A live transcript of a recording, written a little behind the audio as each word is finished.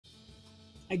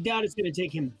I doubt it's going to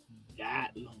take him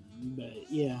that long,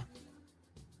 but yeah.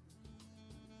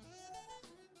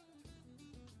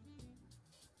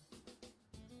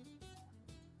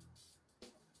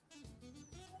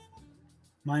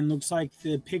 Mine looks like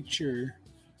the picture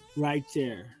right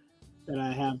there that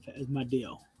I have as my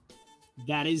deal.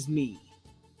 That is me.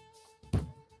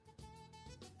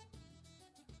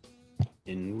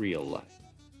 In real life.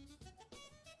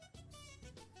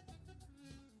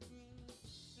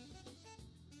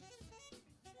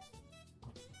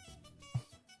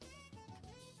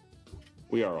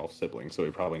 We are all siblings, so we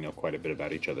probably know quite a bit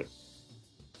about each other.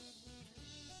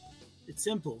 It's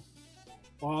simple.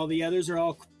 While the others are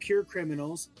all pure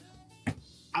criminals,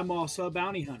 I'm also a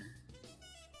bounty hunter.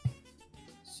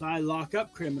 So I lock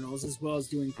up criminals as well as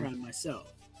doing crime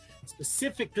myself.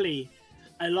 Specifically,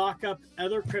 I lock up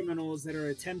other criminals that are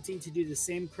attempting to do the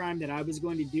same crime that I was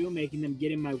going to do, making them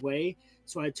get in my way.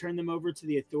 So I turn them over to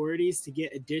the authorities to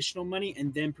get additional money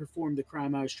and then perform the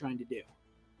crime I was trying to do.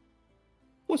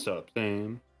 What's up,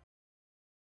 Sam?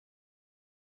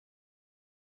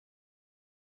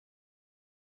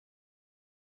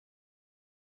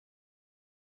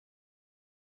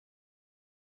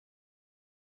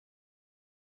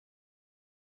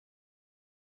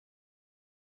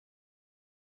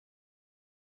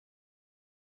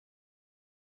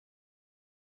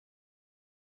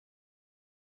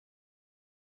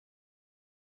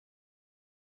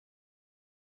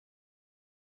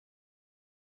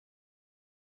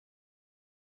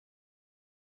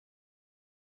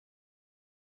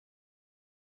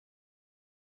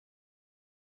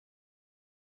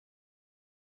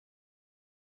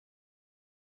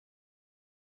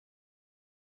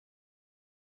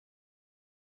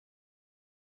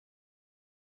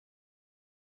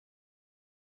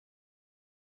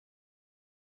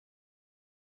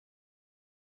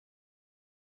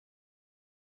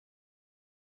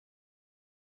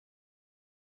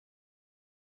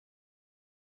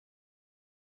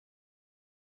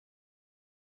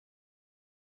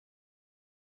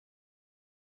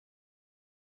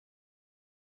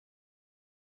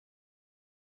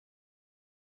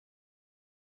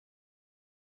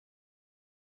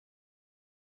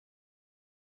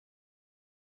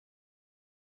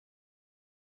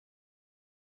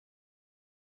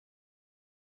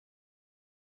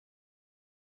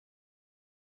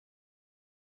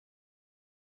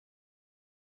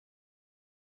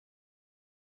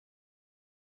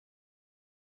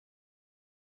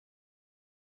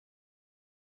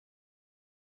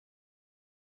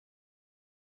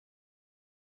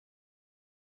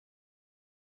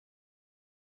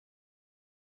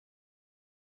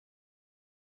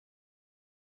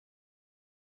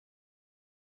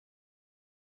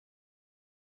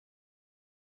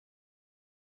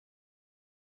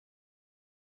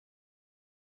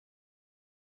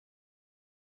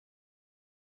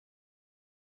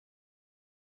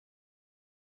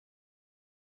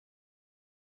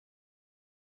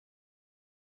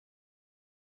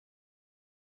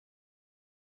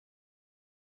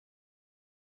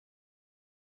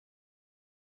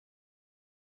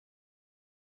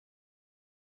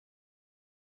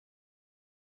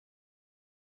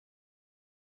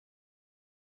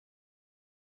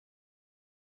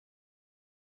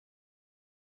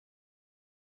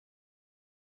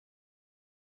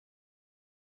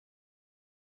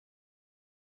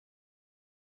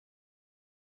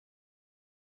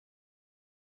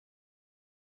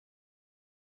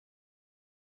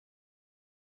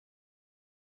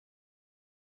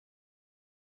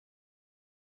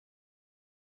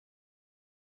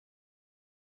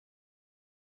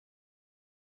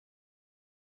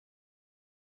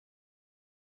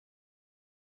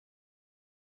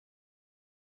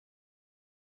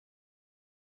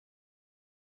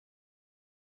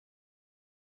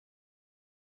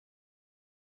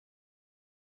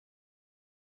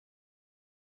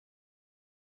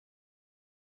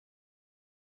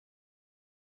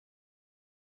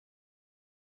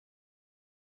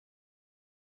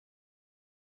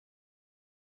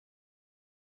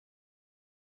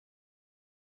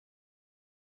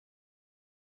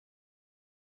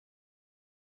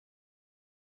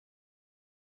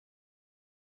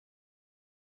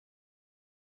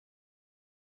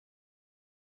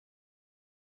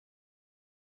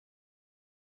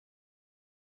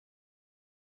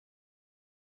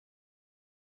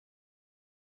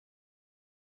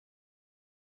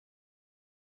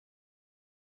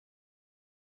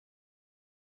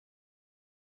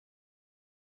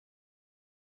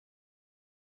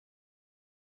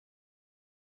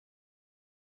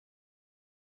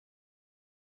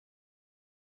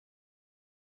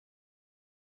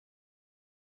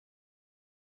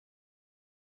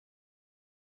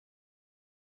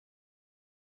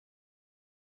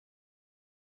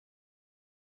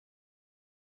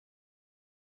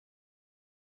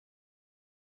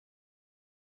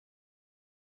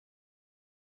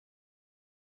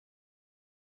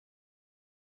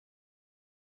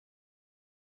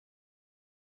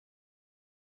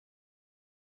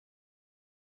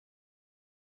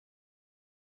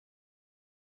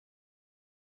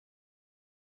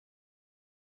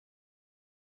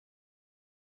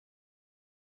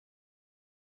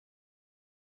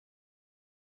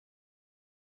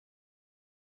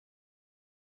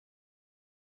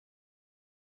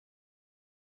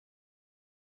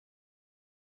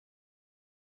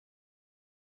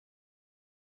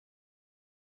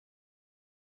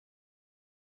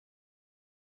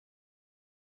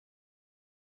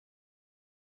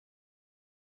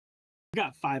 I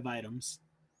got 5 items.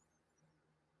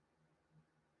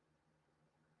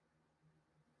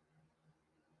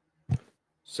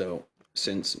 So,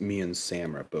 since me and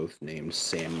Sam are both named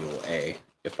Samuel A,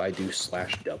 if I do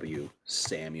 /W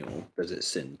Samuel, does it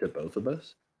send to both of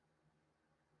us?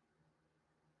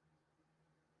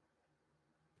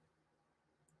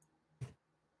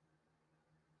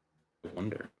 I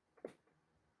wonder.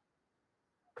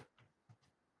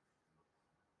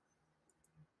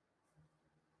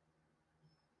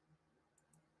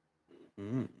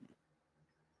 Hmm.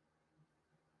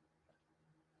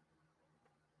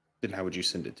 Then how would you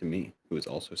send it to me, who is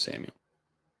also Samuel?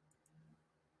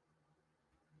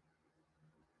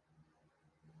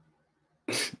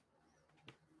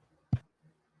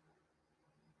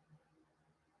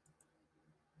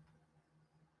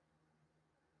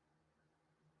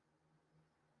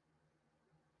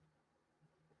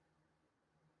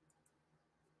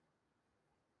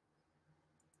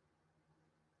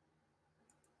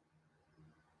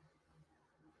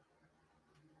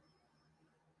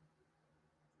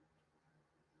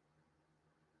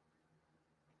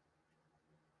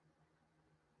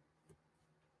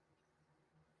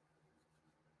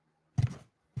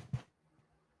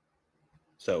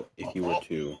 So, if you were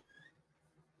to...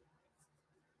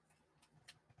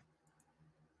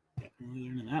 Definitely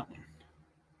learning that one.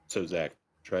 So, Zach,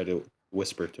 try to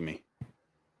whisper to me.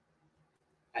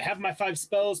 I have my 5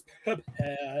 spells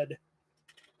prepared.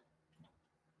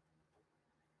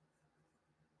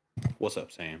 What's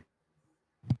up, Sam?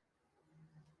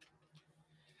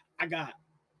 I got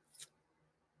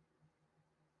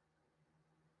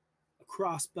a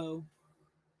crossbow.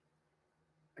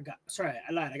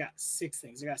 I lied. I got 6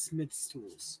 things. I got smith's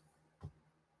tools.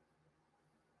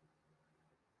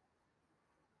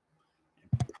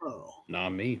 And pearl. Not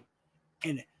me.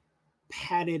 And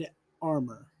padded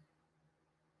armor.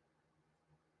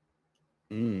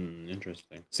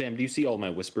 Interesting. Sam, do you see all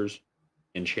my whispers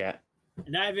in chat?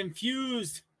 And I've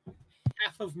infused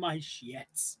half of my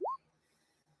shits.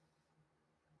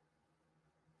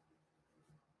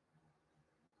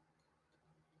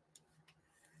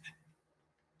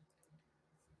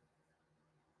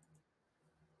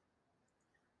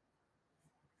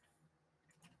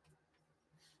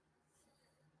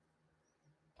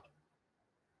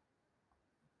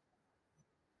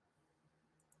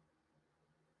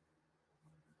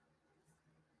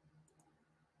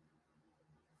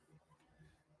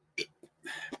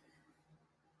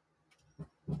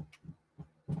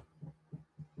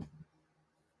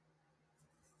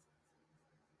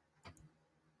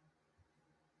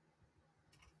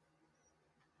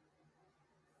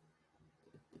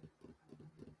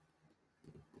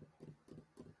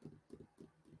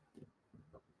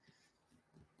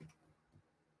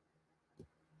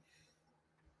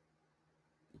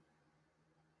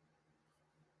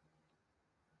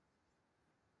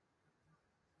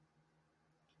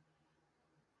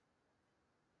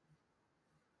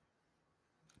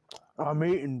 I'm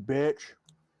eating, bitch.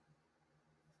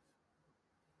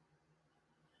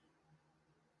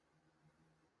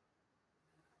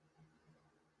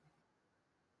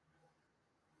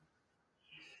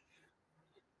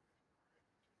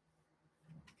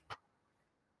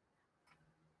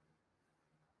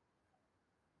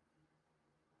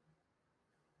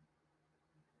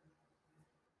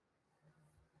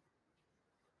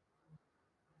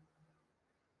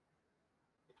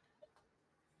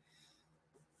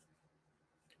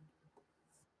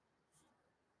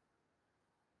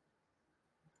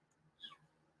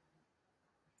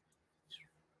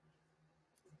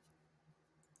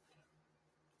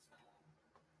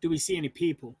 Do we see any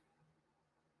people?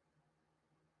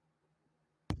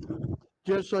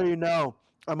 Just so you know,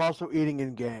 I'm also eating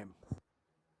in game.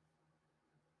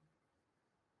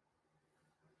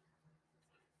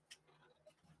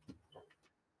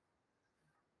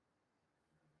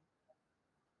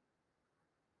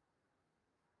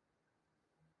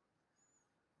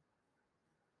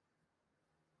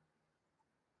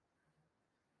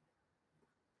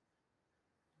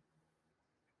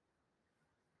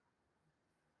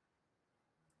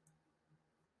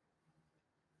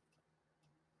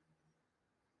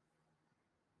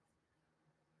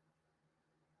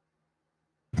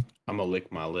 I'm gonna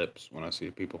lick my lips when I see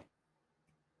people.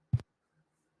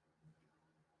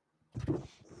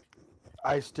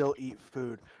 I still eat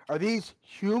food. Are these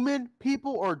human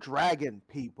people or dragon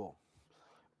people?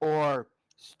 Or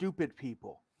stupid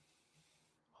people?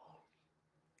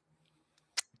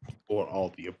 Or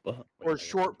all the above. Or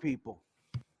short people?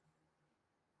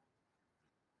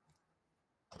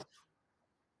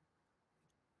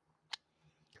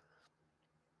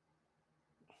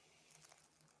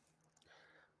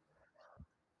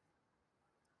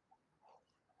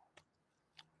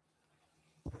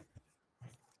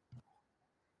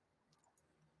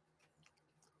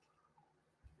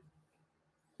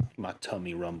 My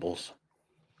tummy rumbles.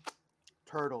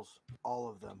 Turtles, all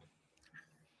of them.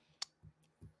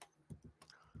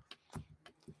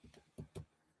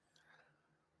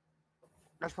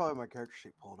 That's probably my character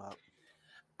sheet pulled up.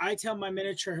 I tell my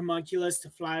miniature homunculus to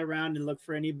fly around and look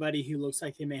for anybody who looks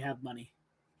like they may have money.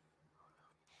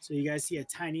 So you guys see a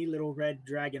tiny little red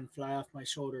dragon fly off my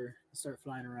shoulder and start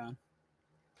flying around.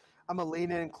 I'm going to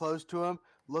lean in close to him,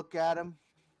 look at him,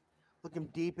 look him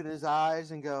deep in his eyes,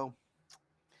 and go,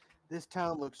 this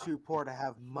town looks too poor to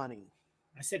have money.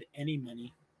 I said any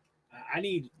money. I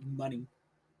need money.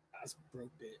 That's a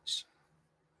broke bitch.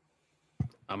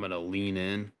 I'm going to lean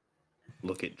in,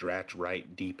 look at Dratch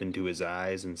right deep into his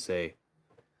eyes and say,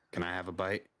 can I have a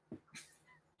bite?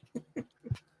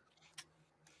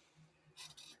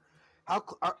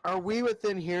 Are we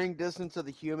within hearing distance of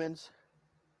the humans?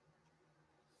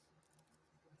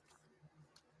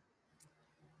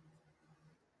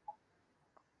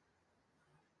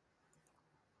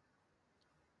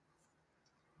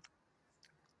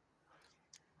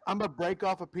 I'm going to break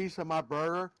off a piece of my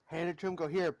burger, hand it to him, go,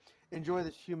 here, enjoy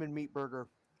this human meat burger.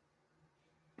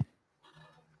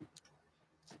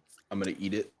 I'm going to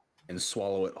eat it and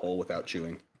swallow it whole without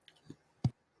chewing.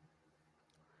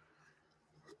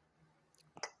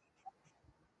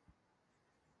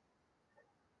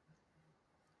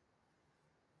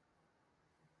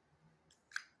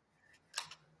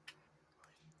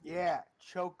 Yeah,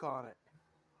 choke on it.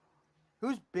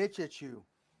 Who's bitch at you?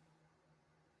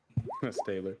 That's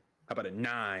Taylor. How about a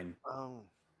 9?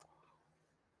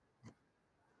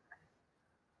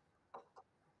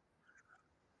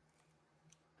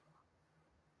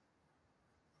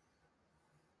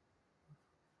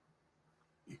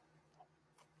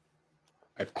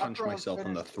 I've punched myself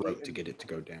in the throat to get it to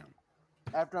go down.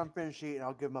 After I'm finished eating,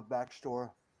 I'll give him a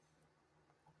backstory.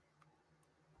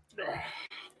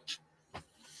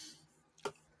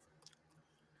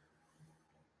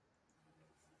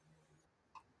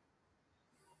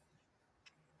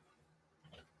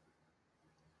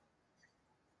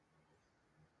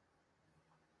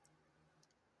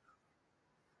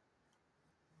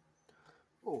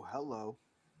 Oh, hello.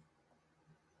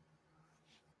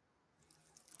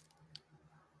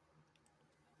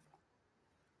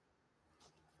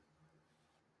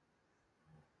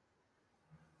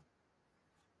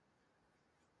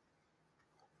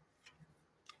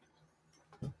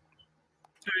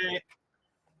 All right.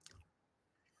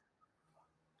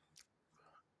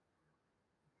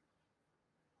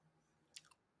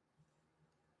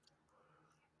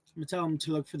 I'm going to tell him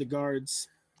to look for the guards.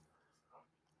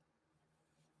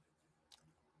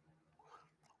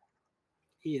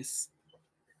 Yes.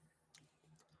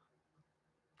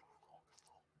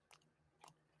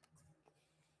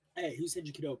 Hey, who said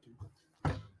you could open?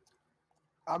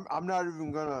 I'm not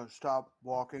even gonna stop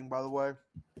walking, by the way.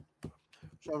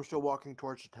 So I'm still walking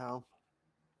towards the town.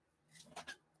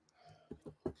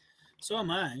 So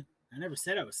am I. I never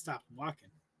said I was stopping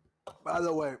walking. By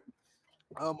the way,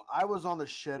 I was on the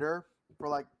shitter for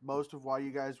like most of while you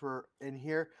guys were in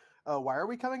here. Why are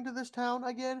we coming to this town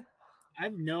again? I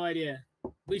have no idea.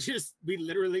 We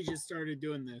literally just started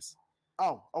doing this.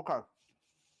 Oh, okay.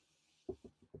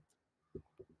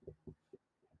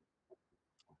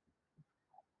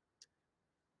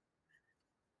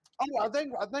 Oh, I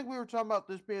think we were talking about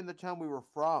this being the town we were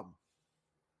from.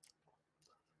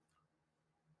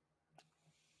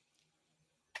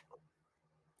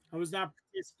 I was not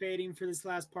participating for this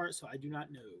last part, so I do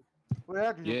not know.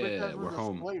 Well, Yeah, we're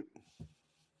home. Asleep.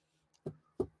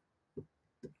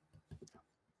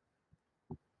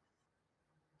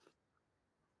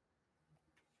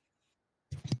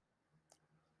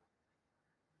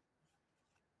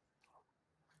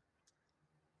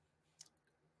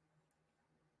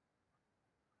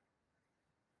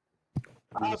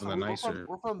 We live on the nicer.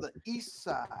 We're from the east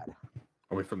side.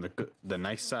 Are we from the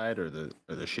nice side or the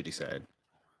shitty side?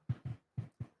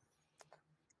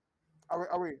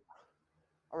 Are we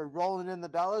rolling in the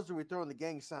dollars or are we throwing the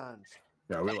gang signs?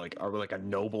 Yeah, are we like a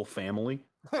noble family?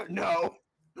 No.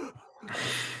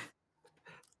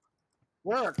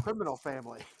 We're a criminal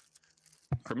family.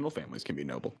 Criminal families can be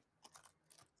noble.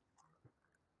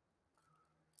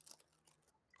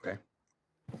 Okay.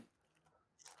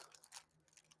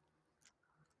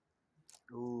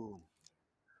 Ooh.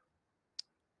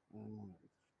 Mm.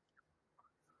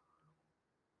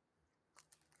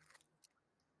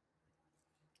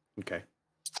 Okay.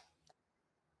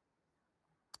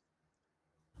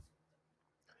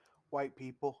 White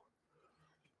people.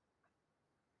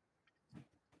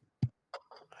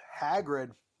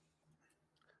 Hagrid.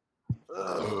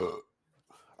 Ugh.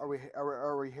 Are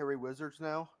we hairy wizards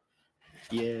now?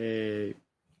 Yay.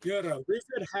 You're a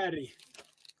wizard, Harry.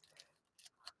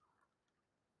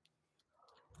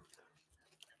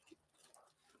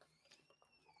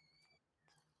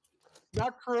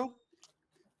 Not true.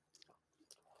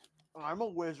 I'm a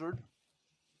wizard.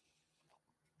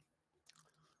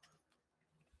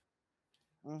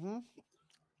 Mm-hmm.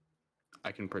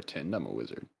 I can pretend I'm a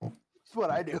wizard. That's what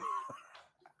I do.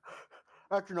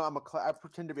 Actually, no, I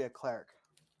pretend to be a cleric.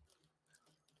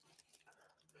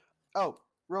 Oh,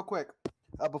 real quick,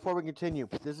 before we continue,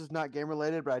 this is not game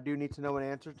related, but I do need to know an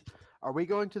answer. Are we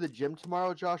going to the gym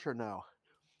tomorrow, Josh, or no?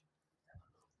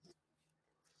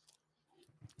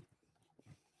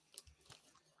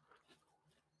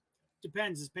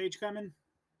 Depends. Is Paige coming?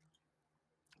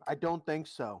 I don't think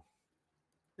so.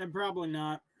 Then probably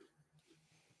not.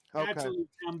 Okay. That's leave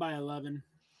town by 11.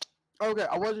 Okay,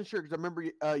 I wasn't sure because I remember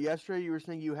yesterday you were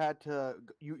saying you had to,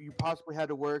 you possibly had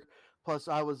to work. Plus,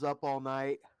 I was up all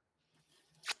night.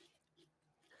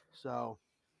 So.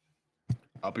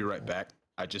 I'll be right back.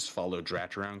 I just followed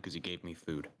Dratch around because he gave me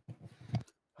food.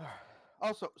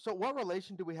 Also, so what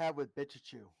relation do we have with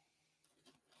Bitchachu?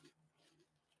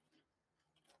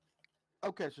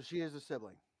 Okay, so she is a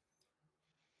sibling.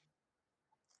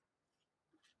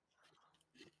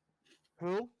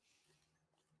 Who?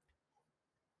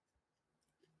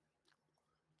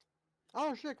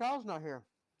 Oh shit, Kyle's not here.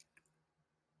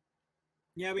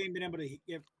 Yeah, we ain't been able to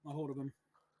get a hold of him.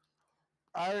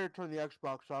 I already turned the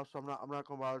Xbox off, so I'm not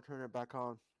gonna bother turning it back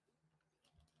on.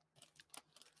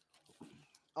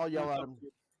 I'll yell at him.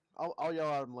 I'll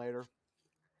yell at him later.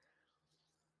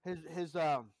 His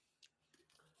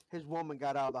woman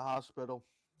got out of the hospital.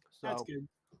 So That's good.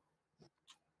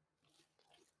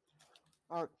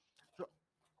 all right. So,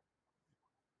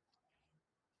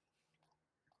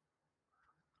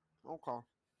 okay. All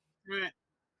right.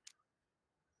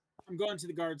 I'm going to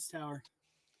the guards tower.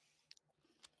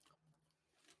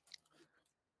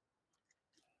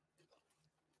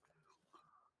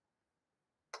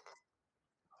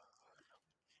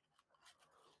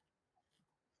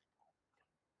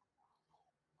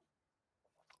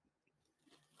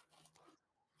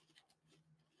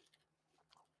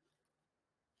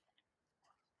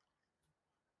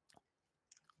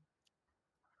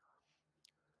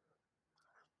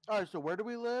 All right. So where do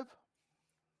we live?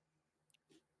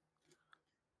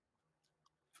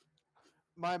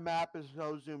 My map is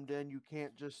so zoomed in, you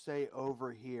can't just say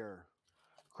over here.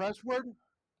 Crestward?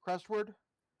 Crestward?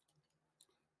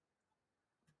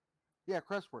 Yeah,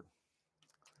 Crestward.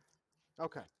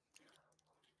 Okay.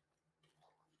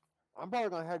 I'm probably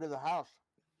gonna head to the house.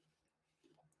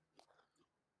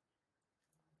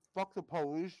 Fuck the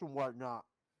police and whatnot.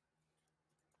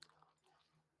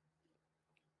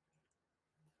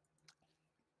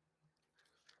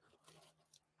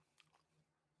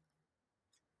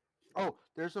 Oh,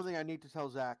 there's something I need to tell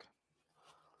Zach.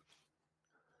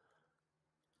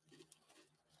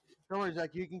 Don't worry,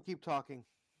 Zach. You can keep talking.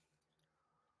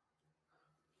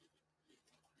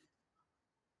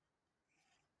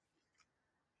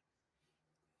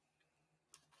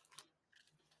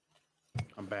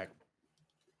 I'm back.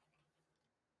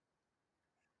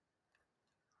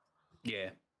 Yeah,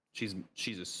 she's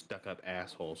a stuck-up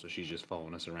asshole, so she's just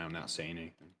following us around, not saying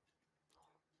anything.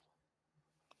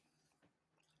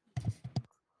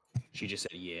 She just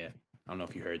said, "Yeah." I don't know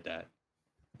if you heard that.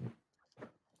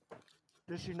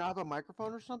 Does she not have a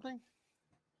microphone or something?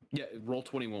 Yeah,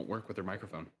 Roll20 won't work with her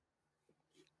microphone.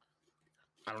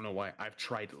 I don't know why. I've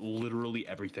tried literally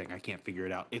everything. I can't figure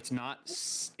it out. It's not.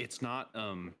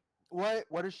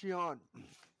 What is she on?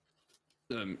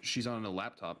 She's on a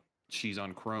laptop. She's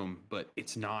on Chrome, but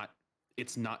it's not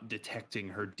detecting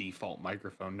her default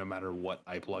microphone no matter what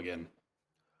I plug in.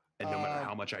 And no matter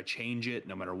how much I change it,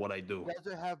 no matter what I do. Does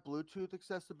it have Bluetooth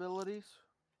accessibilities?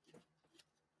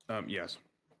 Yes.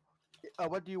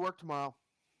 What do you work tomorrow?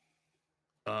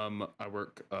 I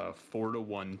work 4 to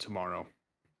 1 tomorrow.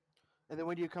 And then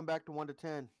when do you come back to 1 to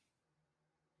 10?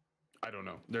 I don't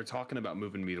know. They're talking about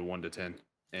moving me to 1 to 10,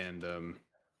 and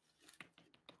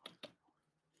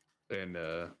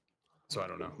so I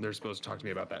don't know. They're supposed to talk to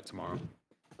me about that tomorrow.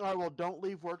 All right. Well, don't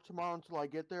leave work tomorrow until I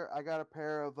get there. I got a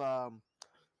pair of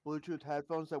Bluetooth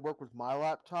headphones that work with my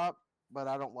laptop, but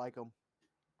I don't like them.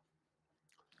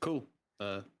 Cool.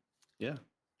 Yeah.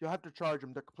 You'll have to charge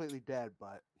them. They're completely dead,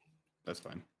 but That's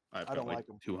fine. I've I got don't like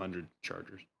 'em. 200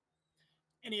 chargers.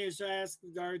 Anyways, I asked the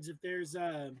guards if there's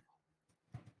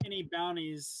any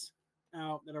bounties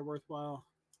out that are worthwhile.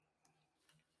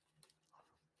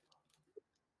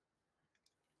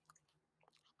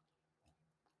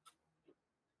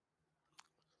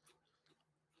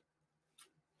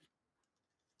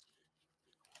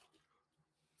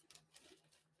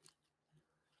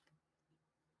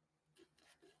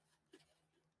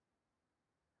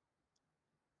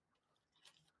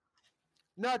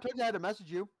 No, I told you I had to message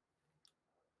you.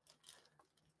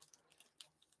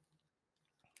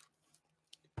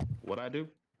 What I do?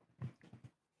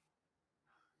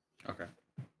 Okay.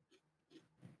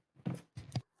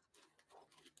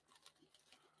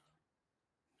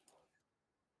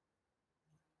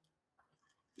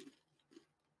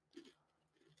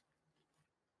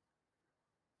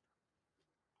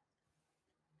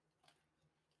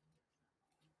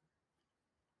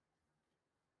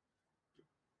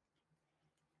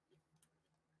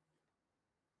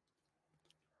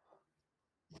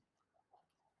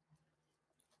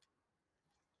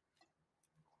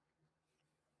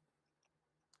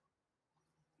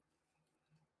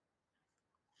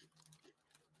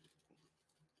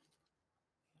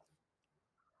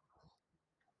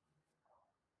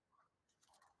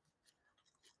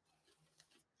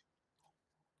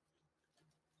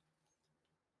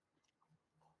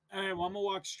 All right, well, I'm gonna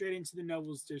walk straight into the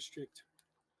nobles district.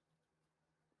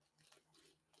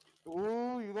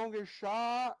 Ooh, you're gonna get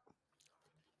shot.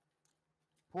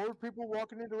 Poor people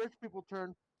walking into rich people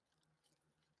turn.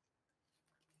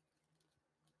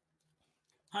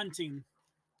 Hunting.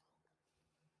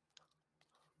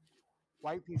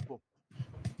 White people.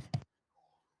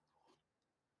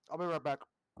 I'll be right back.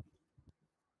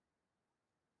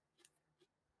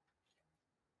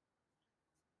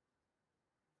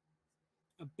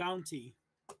 A bounty.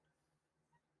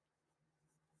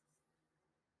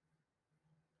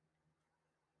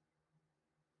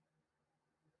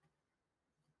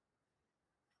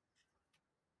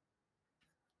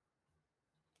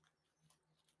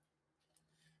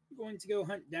 I'm going to go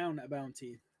hunt down a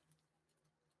bounty.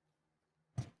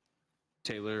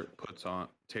 Taylor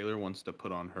wants to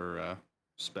put on her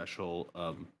special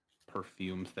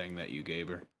perfume thing that you gave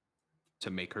her to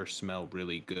make her smell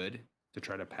really good to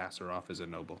try to pass her off as a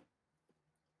noble.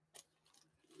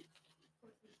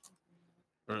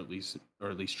 Or at least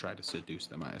try to seduce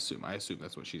them, I assume. I assume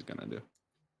that's what she's gonna do.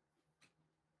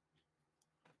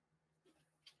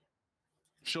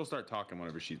 She'll start talking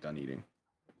whenever she's done eating.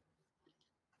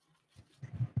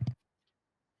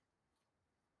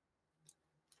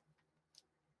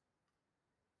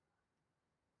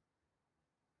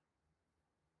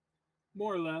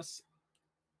 More or less.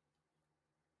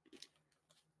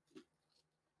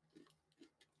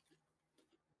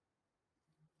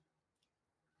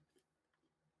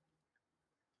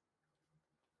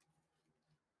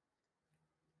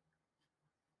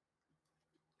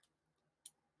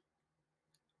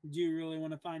 Do you really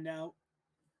want to find out?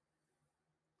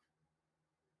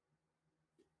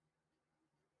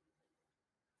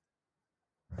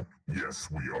 Yes,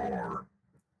 we are.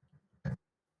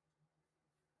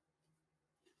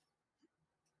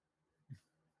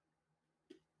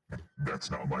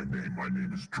 That's not my name. My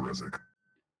name is Drezek.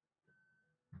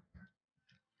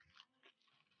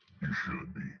 You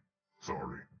should be.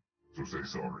 Sorry. So say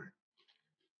sorry.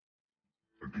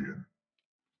 Again.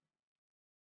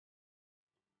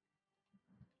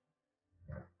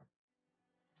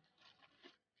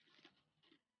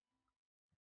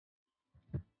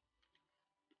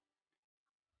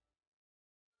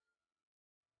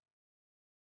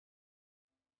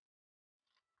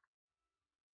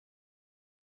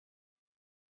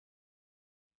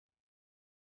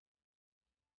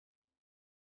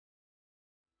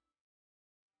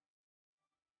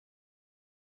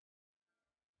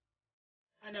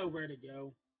 I know where to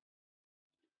go.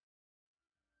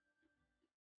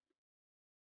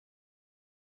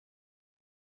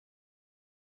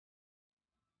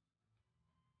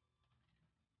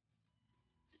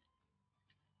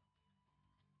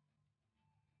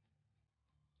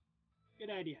 Good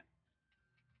idea.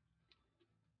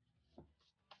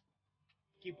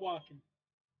 Keep walking.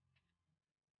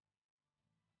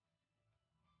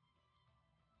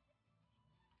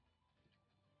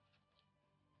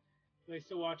 Are they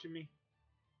still watching me?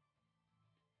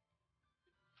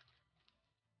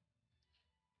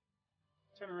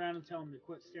 Turn around and tell them to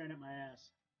quit staring at my ass.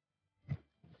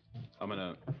 I'm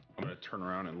gonna turn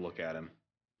around and look at him.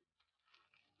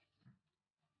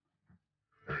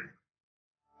 Hey,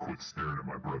 quit staring at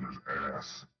my brother's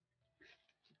ass.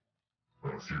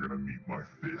 Or else you're gonna meet my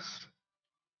fist.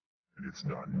 And it's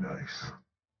not nice.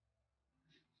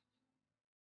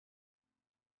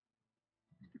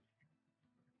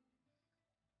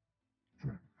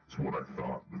 It's what I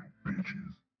thought, little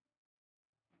bitches.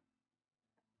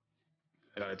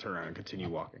 And I turn around and continue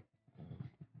walking.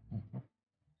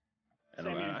 And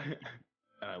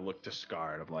I look to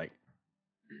Scar and I'm like,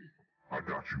 I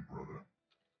got you, brother.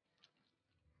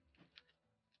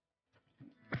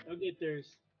 They'll get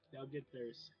theirs. They'll get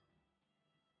theirs.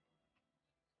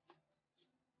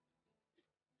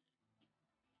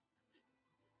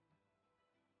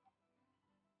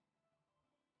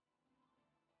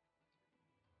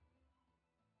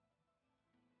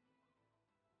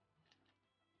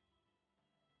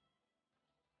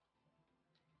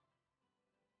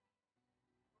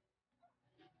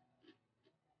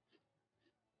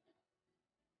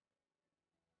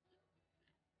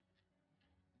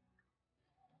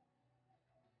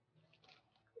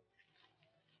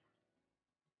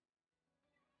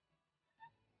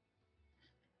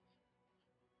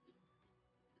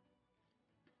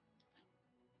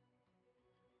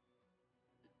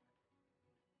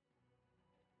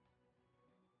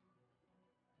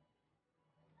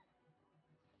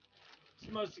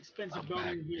 the most expensive boat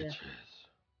in here. Bitches.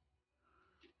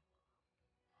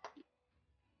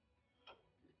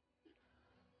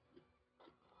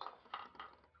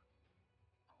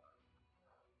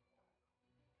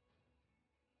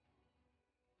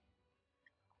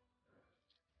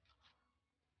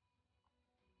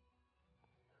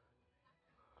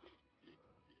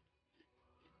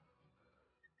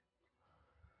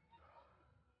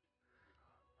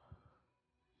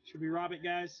 Should we rob it,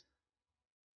 guys?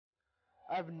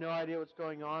 I have no idea what's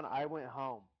going on. I went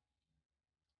home.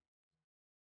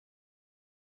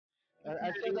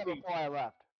 I said that before I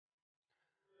left.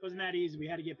 Wasn't that easy? We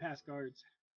had to get past guards.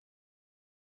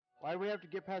 Why do we have to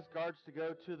get past guards to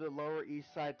go to the Lower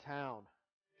East Side town?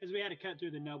 Because we had to cut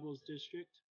through the Nobles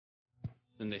district.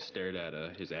 Then they stared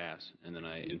at his ass, and then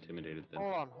I intimidated them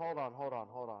Hold on.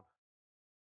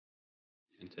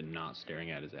 into not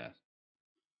staring at his ass.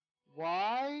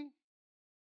 Why?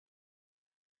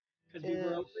 Because we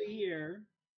were over here,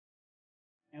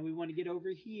 and we want to get over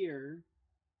here,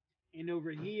 and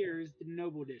over here is the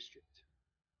Noble district.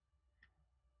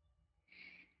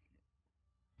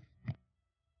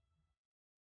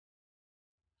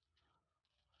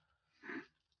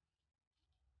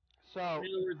 So, In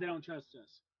other words, they don't trust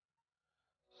us.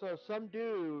 so some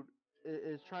dude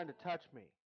is trying to touch me.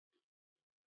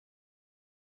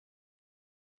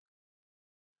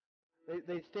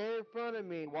 They stand in front of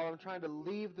me while I'm trying to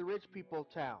leave the rich people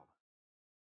town.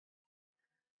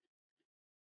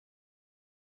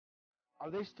 Are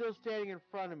they still standing in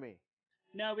front of me?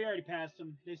 No, we already passed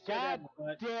them. They still God have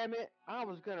but damn it! I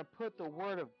was gonna put the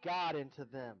word of God into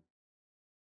them.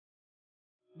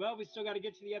 well, we still got to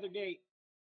get to the other gate.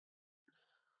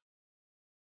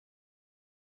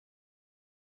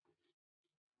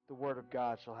 The word of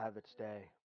God shall have its day.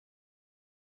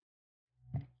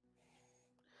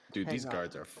 Dude, Hang these on.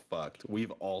 guards are fucked.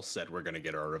 We've all said we're gonna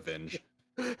get our revenge.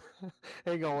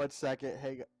 Hang on 1 second.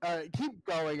 Hang on. All right, keep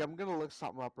going. I'm gonna look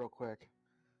something up real quick.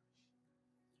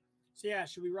 So yeah,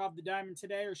 should we rob the diamond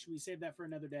today, or should we save that for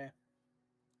another day?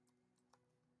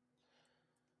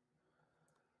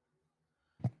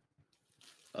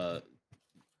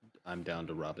 I'm down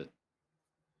to rob it.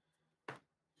 Let's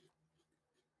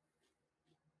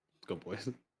go, boys.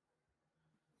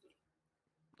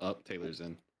 Oh, Taylor's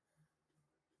in.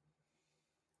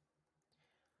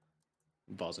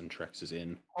 Vosentrex is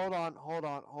in. Hold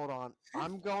on.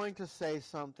 I'm going to say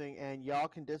something, and y'all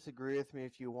can disagree with me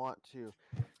if you want to.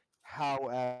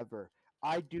 However,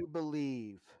 I do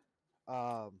believe.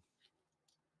 1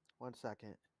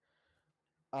 second.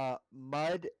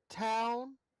 Mud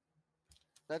Town.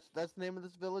 That's the name of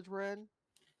this village we're in.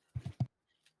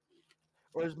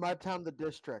 Or is Mud Town the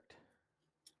district?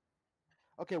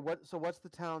 Okay, what's the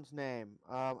town's name?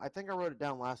 I think I wrote it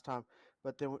down last time,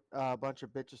 but then a bunch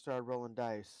of bitches started rolling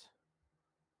dice.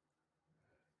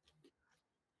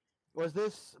 Was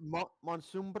this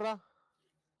Monsumbra?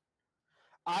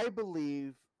 I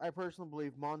personally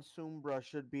believe Monsumbra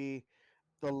should be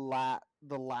the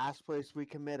last place we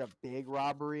commit a big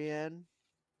robbery in.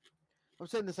 I'm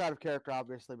saying this out of character,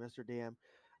 obviously, Mr. DM,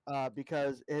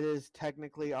 because it is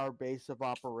technically our base of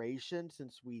operation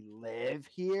since we live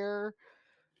here.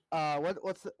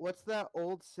 What's that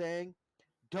old saying?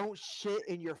 Don't shit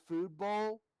in your food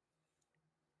bowl.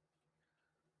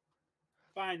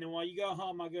 Fine, then while you go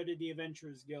home, I'll go to the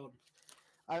Adventurers Guild.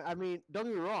 I mean, don't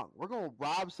get me wrong. We're gonna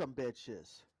rob some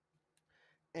bitches,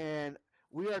 and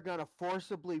we are gonna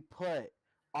forcibly put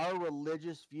our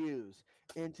religious views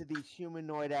into these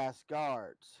humanoid ass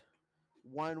guards,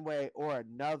 one way or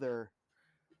another.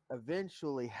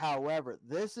 Eventually, however,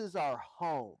 this is our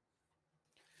home.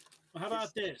 Well, how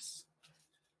about this?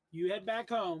 You head back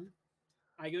home.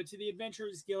 I go to the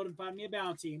Adventurers Guild and find me a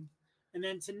bounty. And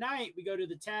then tonight, we go to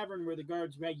the tavern where the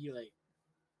guards regulate.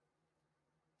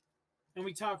 And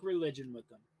we talk religion with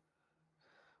them.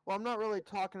 Well, I'm not really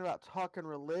talking about talking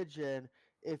religion,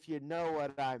 if you know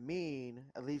what I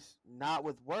mean, at least not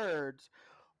with words.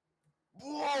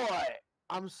 Boy,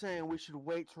 I'm saying we should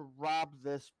wait to rob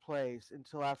this place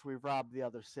until after we've robbed the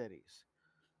other cities.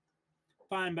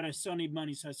 Fine, but I still need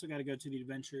money, so I still got to go to the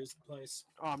Adventurers place.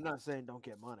 Oh, I'm not saying don't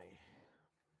get money.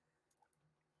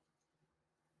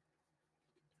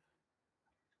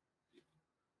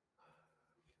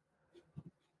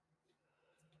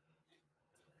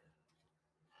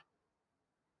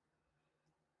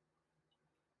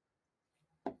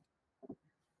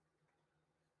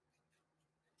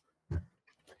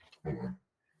 Hold on.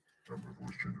 Have my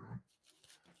voice changer on.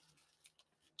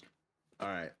 All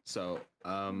right, so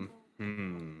I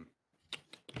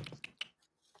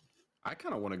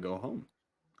kind of want to go home.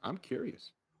 I'm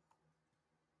curious.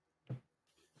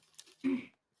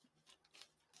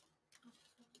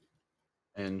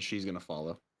 and she's gonna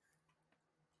follow.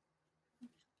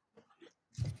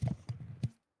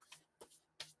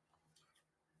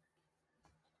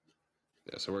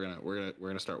 Yeah, so we're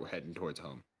gonna start heading towards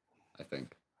home, I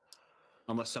think.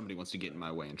 Unless somebody wants to get in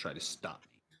my way and try to stop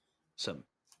me. Some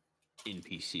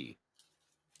NPC.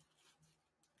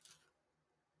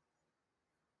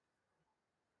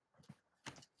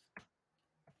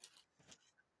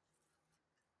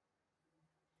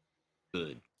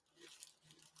 Good.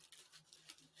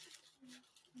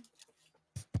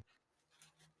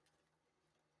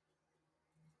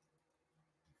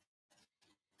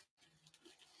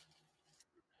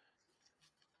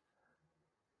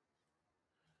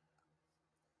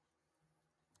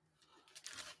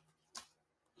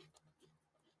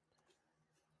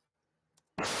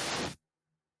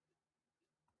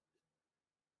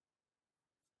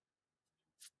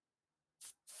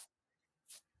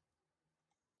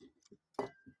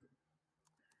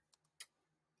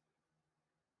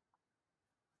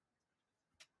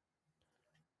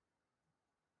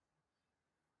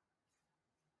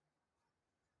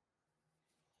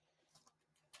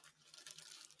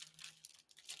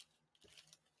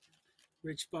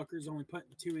 Rich fuckers only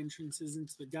putting 2 entrances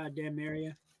into the goddamn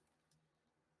area.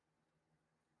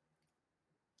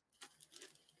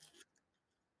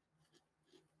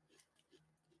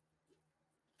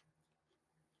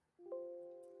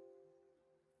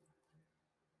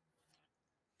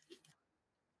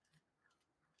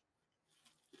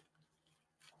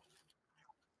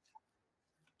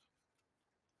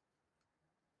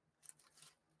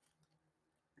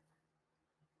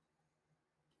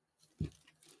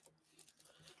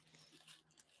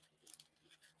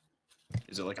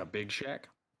 Is it like a big shack?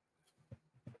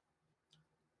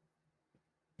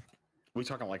 We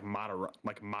talking like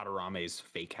Madarame's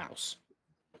fake house?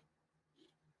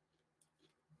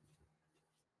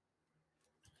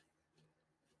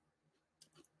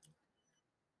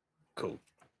 Cool.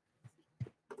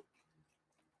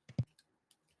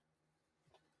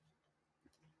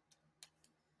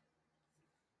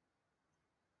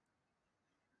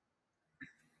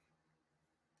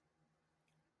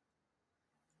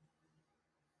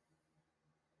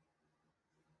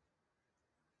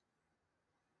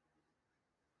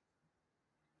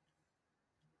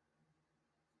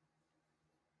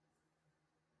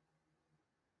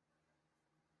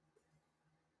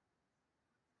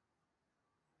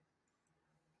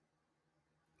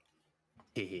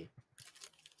 Hehe.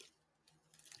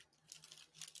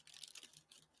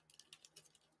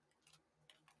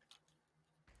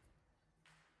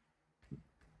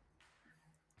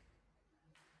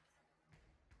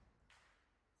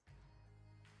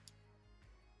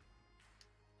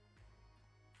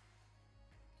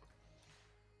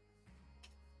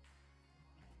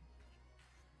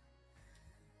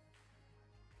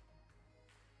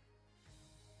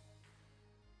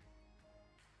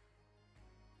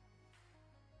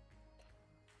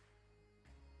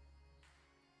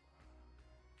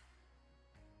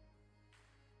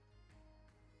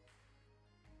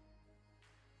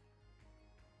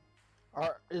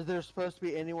 Is there supposed to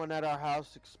be anyone at our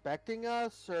house expecting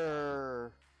us,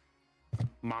 or?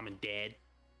 Mom and Dad.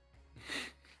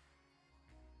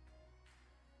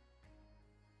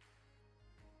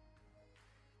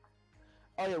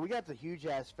 Oh yeah, we got the huge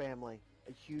ass family.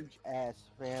 A huge ass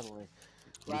family.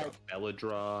 We Like got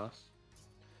Belladros.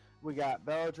 we got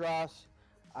Beldros,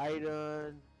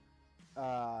 Idun.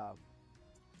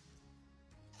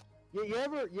 You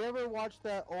ever watch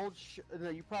that old? No,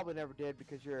 you probably never did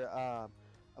because you're a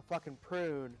fucking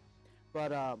prune.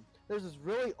 But there's this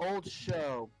really old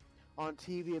show on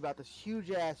TV about this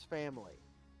huge ass family.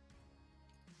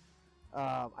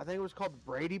 I think it was called the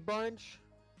Brady Bunch.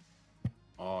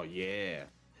 Oh yeah,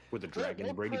 with the Dragon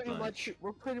We're Brady pretty Bunch.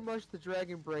 we're pretty much the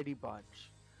Dragon Brady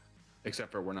Bunch.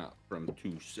 Except for we're not from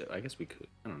two. I guess we could.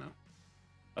 I don't know.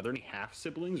 Are there any half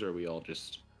siblings, or are we all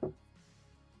just?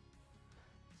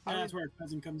 That's where our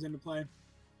cousin comes into play.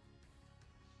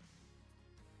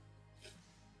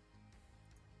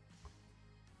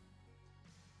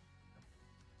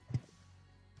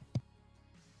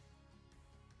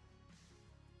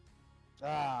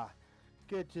 Ah,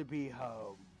 good to be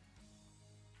home.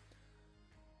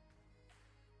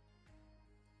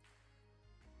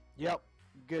 Yep,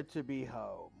 good to be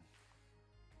home.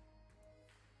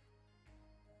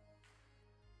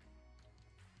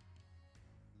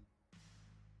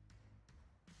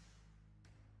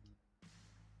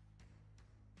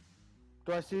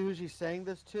 Do I see who she's saying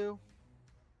this to?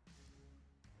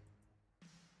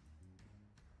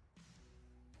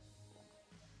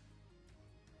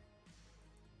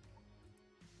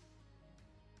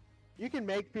 You can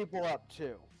make people up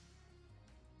too.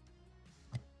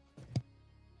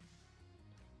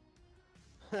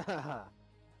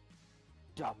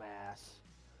 Dumbass.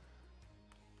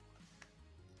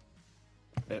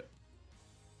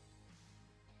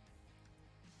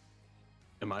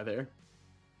 Am I there?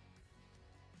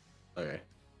 Okay.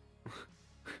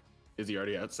 Is he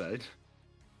already outside?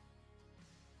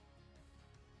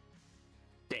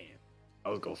 Damn. I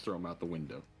was gonna throw him out the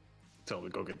window. Tell him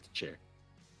to go get the chair.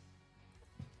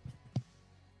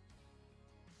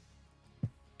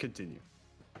 Continue.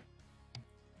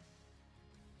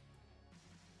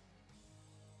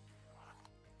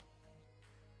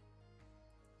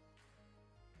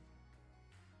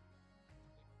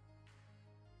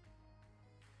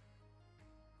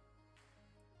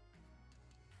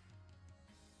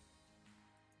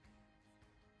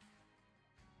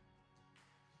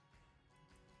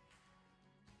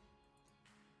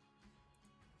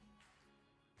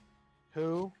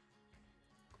 Who?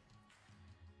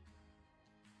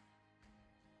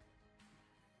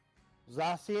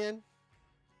 Zacian?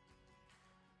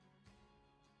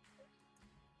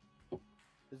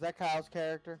 Is that Kyle's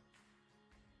character?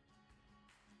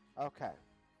 Okay.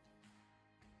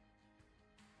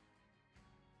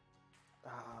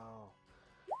 Oh.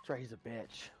 That's right, he's a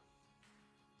bitch.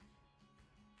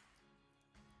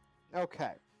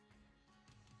 Okay.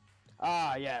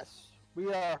 Ah, yes.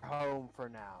 We are home for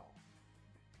now.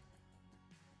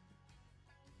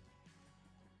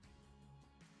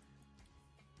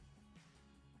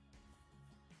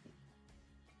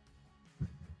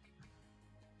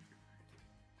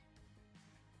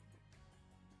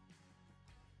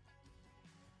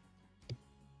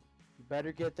 You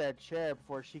better get that chair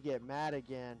before she get mad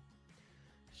again.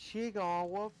 She gonna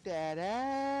whoop that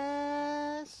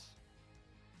ass.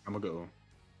 I'm gonna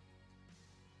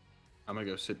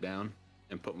go sit down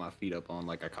and put my feet up on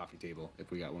like a coffee table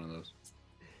if we got one of those.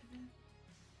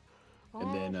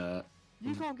 And then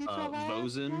you gonna get your ass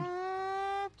Vozen,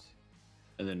 whooped?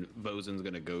 and then Vozen's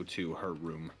gonna go to her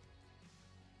room.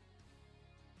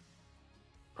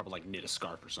 Probably like knit a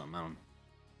scarf or something. I don't know.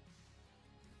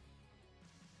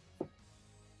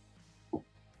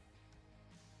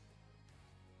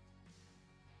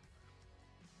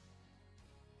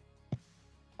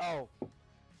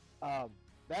 Oh,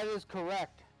 that is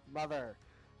correct, Mother.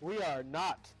 We are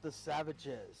not the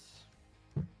savages.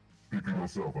 Speak for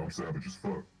yourself, I'm savage as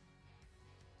fuck.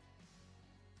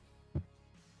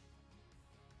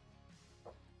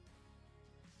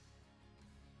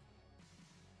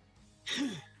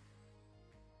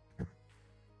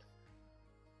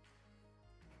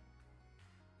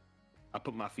 I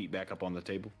put my feet back up on the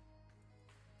table.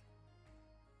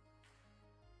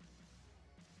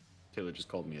 Taylor just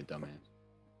called me a dumbass.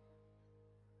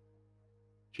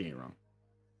 She ain't wrong.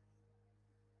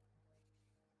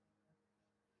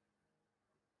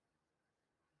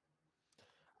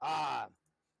 Ah,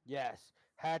 yes.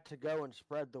 Had to go and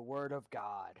spread the word of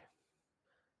God.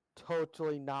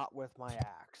 Totally not with my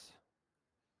axe,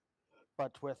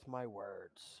 but with my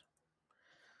words.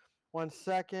 1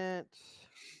 second.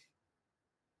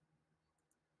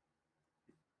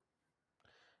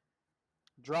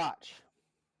 Drotch.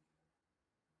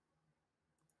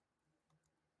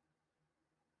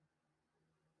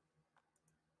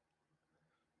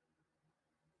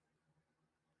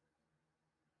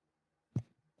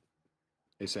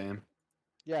 Hey Sam,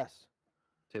 Yes.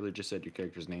 Taylor just said your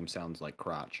character's name sounds like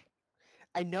crotch.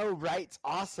 I know, right? It's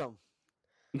awesome.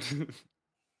 Taylor,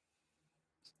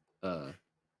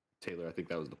 I think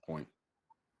that was the point.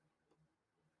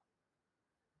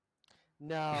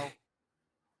 No.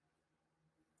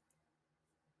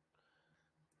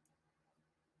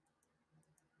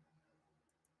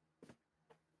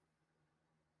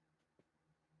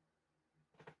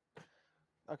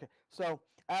 Okay, so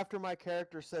after my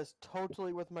character says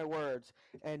totally with my words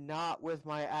and not with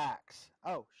my axe.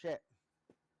 Oh, shit.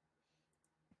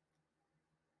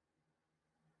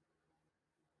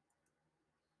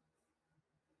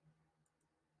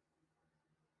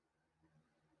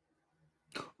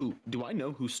 Ooh, do I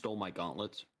know who stole my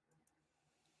gauntlets?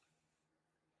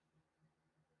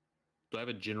 Do I have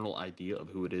a general idea of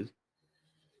who it is?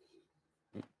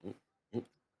 Ooh, ooh, ooh.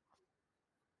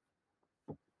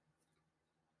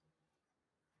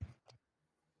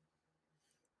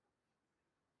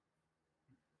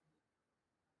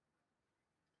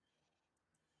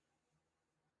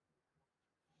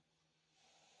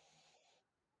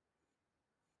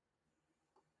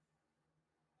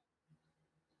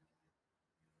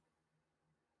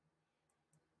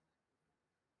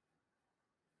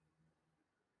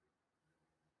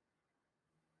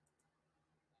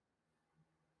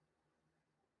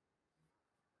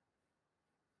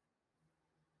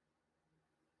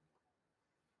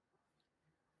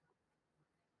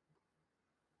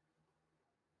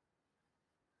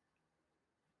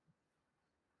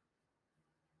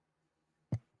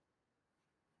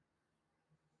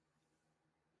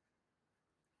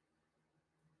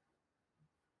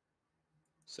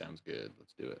 Sounds good.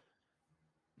 Let's do it.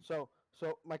 So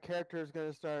my character is going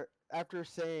to start after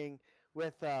saying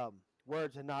with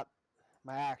words and not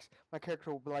my axe. My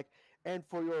character will be like, "And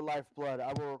for your lifeblood,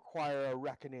 I will require a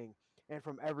reckoning, and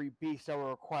from every beast I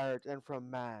will require it, and from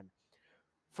man,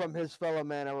 from his fellow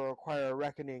man I will require a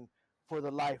reckoning for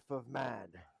the life of man."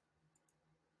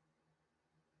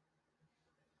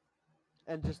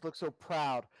 And just look so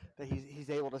proud that he's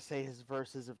able to say his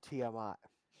verses of Tiamat.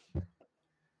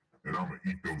 And I'm gonna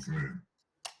eat those men when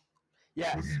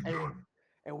Yes, he's done.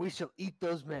 and we shall eat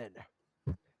those men.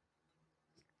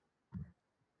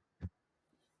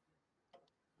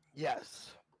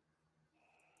 Yes.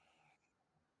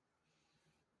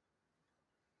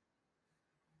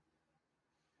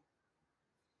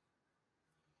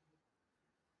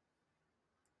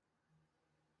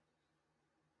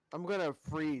 I'm gonna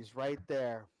freeze right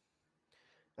there.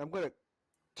 I'm gonna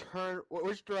turn.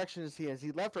 Which direction is he in? Is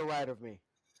he left or right of me?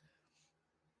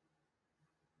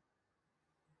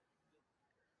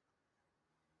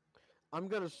 I'm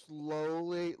gonna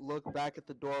slowly look back at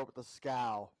the door with a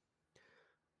scowl.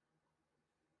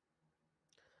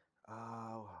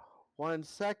 1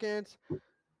 second.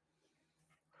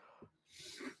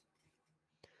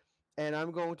 And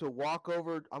I'm going to walk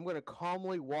over. I'm going to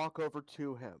calmly walk over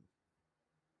to him.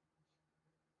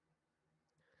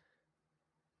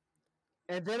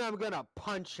 And then I'm going to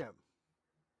punch him.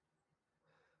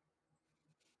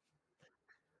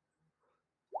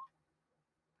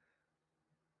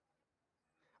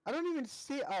 I don't even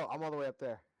see. Oh, I'm all the way up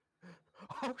there.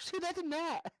 Oh, shit, that's a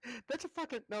gnat. That's a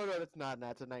fucking. No, that's not a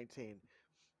gnat. It's a 19.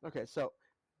 Okay, so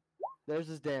there's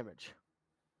his damage.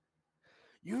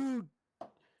 You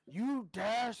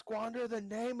dare squander the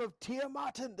name of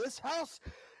Tiamat in this house?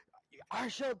 I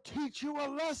shall teach you a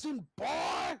lesson, boy!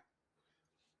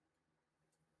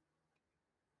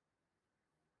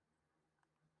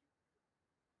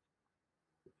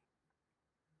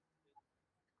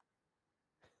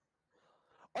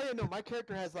 Oh yeah, no, my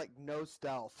character has like no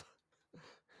stealth.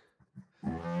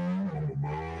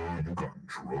 Momma, you got in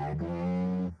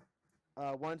trouble.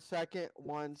 1 second,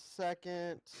 1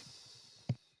 second.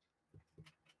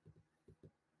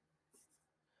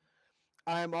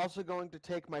 I am also going to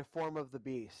take my form of the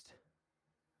beast.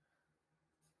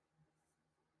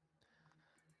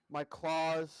 My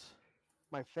claws,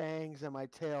 my fangs, and my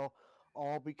tail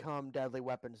all become deadly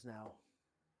weapons now.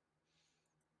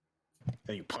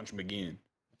 And you punch him again.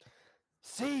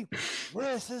 See,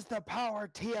 this is the power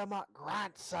Tiamat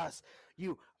grants us,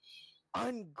 you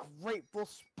ungrateful,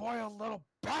 spoiled little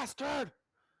bastard!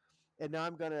 And now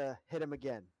I'm gonna hit him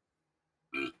again.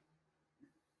 You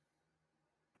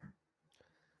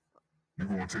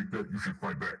gonna take that? You should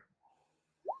fight back.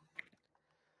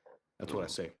 That's what I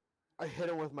say. I hit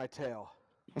him with my tail.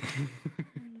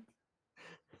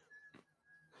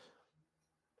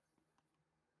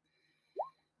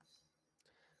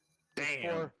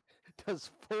 Damn.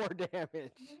 Does 4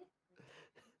 damage.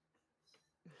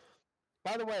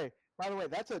 By the way,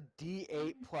 that's a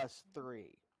D8 plus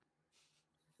 3.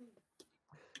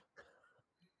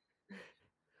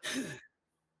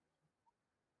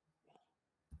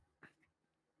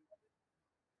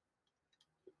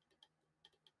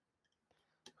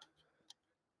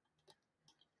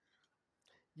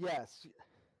 Yes.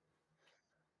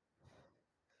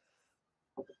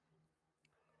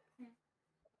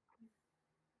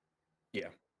 Yeah.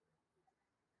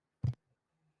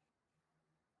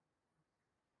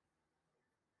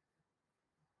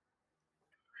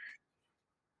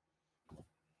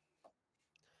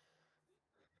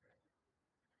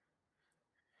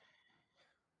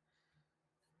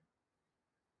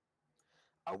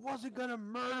 I wasn't gonna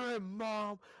murder him,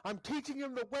 Mom. I'm teaching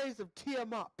him the ways of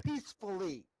Tiamat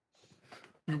peacefully.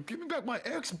 You give me back my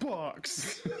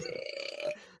Xbox.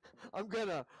 I'm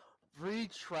gonna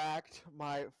retract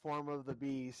my form of the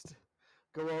beast,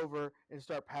 go over and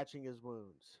start patching his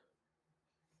wounds.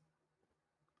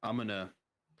 I'm gonna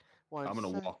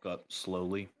Sec. walk up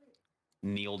slowly,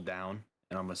 kneel down,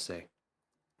 and I'm gonna say,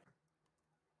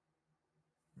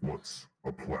 What's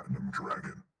a platinum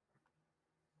dragon?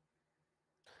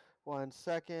 1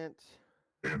 second.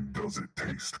 And does it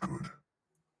taste good?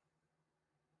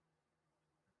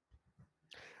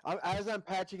 As I'm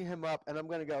patching him up, and I'm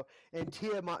going to go, and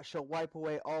Tiamat shall wipe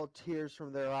away all tears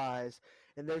from their eyes,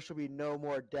 and there shall be no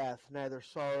more death, neither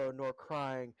sorrow nor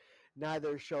crying,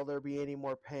 neither shall there be any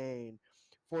more pain,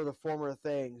 for the former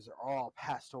things are all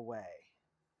passed away.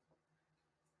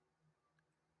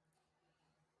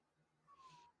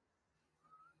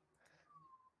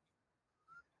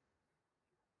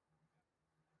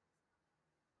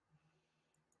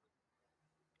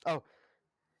 Oh,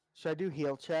 should I do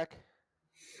heal check?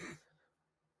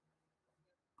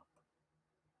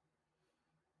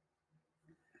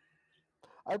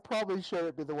 I probably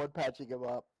shouldn't be the one patching him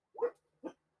up.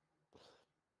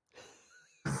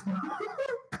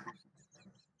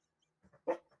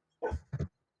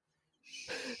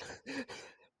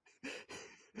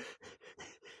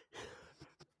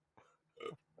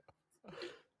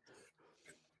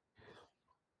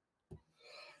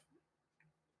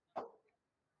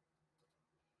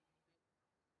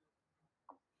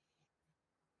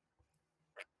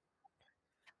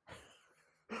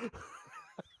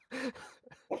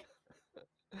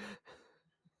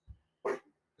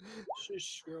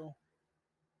 Shush, girl.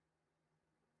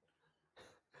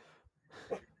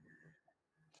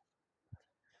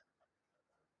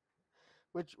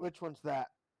 Which one's that?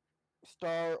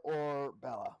 Star or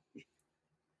Bella?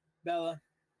 Bella.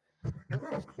 You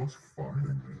got a +5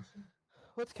 in this.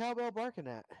 What's Cowbell barking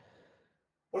at?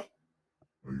 Oh,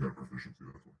 you got proficiency,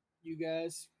 that's why. You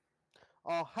guys.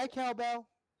 Oh, hi, Cowbell.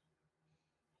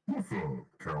 What's up,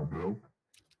 cowbell?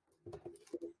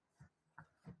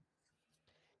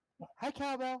 Hi,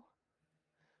 Cowbell.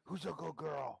 Who's a good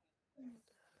girl?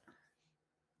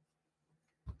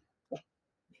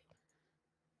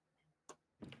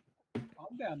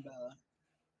 Calm down, Bella.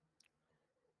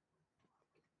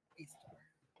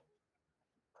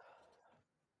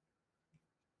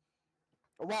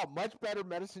 Oh, wow, much better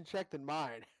medicine check than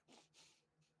mine.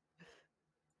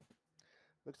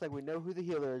 Looks like we know who the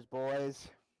healer is, boys.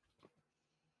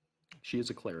 She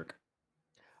is a cleric.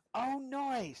 Oh,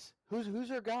 nice. Who's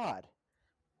her god?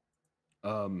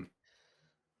 I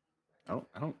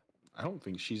don't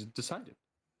think she's decided.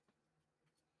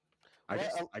 I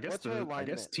guess what's her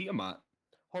alignment? Tiamat.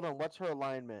 Hold on, what's her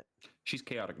alignment? She's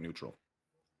chaotic neutral.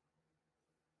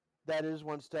 That is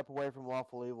one step away from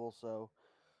lawful evil, so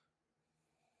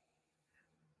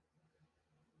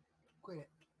Quit.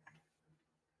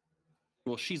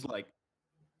 Well, she's like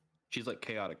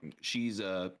chaotic. She's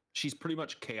pretty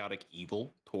much chaotic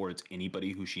evil towards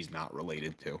anybody who she's not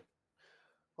related to.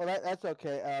 well, that's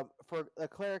okay. For a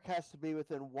cleric has to be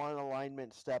within one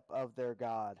alignment step of their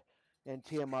god, and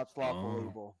Tiamat's lawful Oh.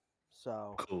 evil.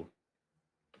 So Cool.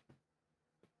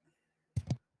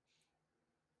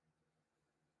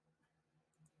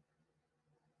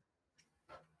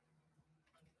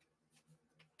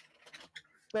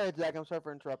 go ahead, Zach. I'm sorry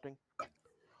for interrupting.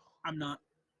 I'm not.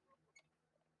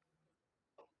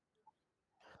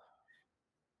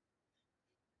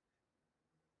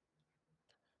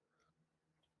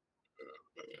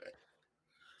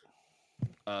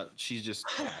 She's just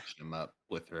patched him up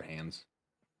with her hands,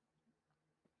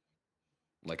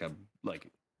 like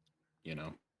you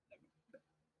know.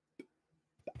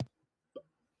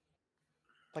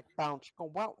 Like bounce, go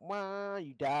wow wow,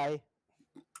 you die.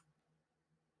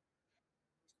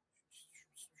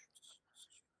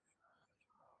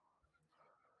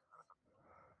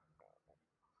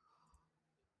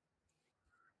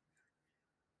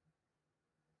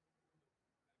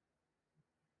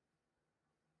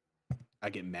 I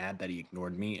get mad that he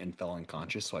ignored me and fell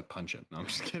unconscious, so I punch him. No, I'm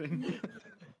just kidding.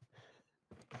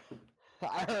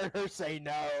 I heard her say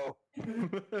no.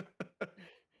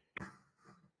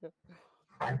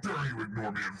 How dare you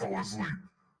ignore me and fall asleep?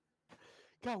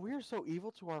 God, we are so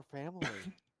evil to our family.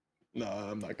 No,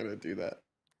 I'm not gonna do that.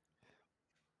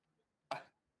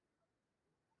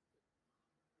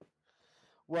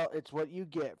 Well, it's what you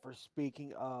get for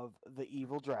speaking of the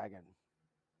evil dragon.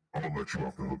 I'm gonna let you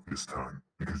off the hook this time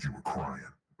because you were crying.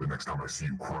 But next time I see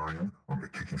you crying, I'm gonna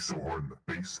kick you so hard in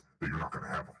the face that you're not gonna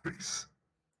have a face.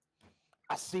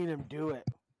 I seen him do it.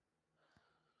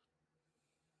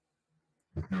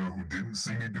 You know who didn't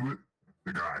see me do it?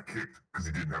 The guy I kicked because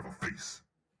he didn't have a face.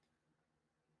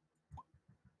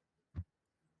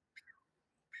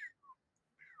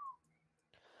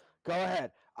 Go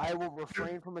ahead. I will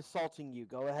refrain from assaulting you.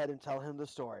 Go ahead and tell him the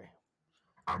story.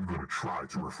 I'm gonna try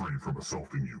to refrain from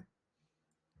assaulting you.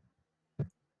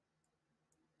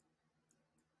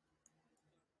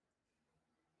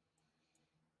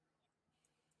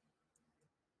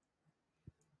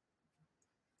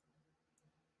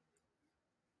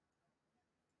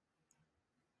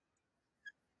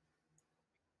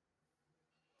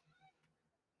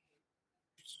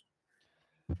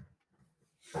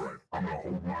 Alright, I'm gonna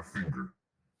hold my finger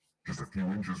just a few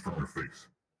inches from your face.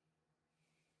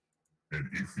 And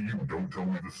if you don't tell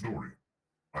me the story,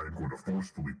 I am going to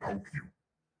forcefully poke you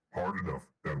hard enough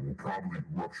that it will probably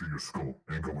rupture your skull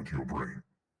and go into your brain.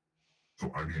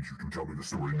 So I need you to tell me the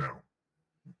story now.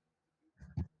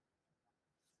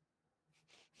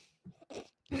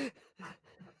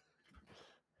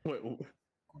 Wait,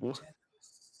 what?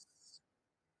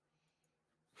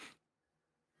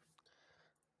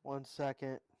 1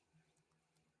 second.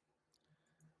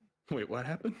 Wait, what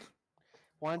happened?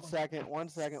 1 second. 1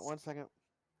 second. 1 second.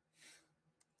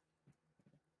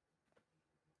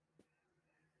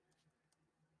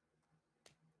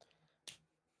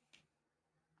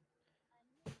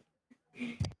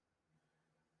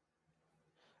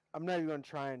 I'm not even going to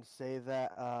try and say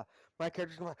that. My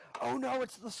character's going to be like, oh no,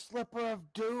 it's the Slipper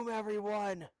of Doom,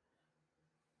 everyone!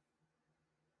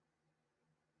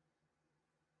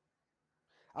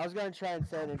 I was going to try and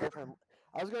say it in a different...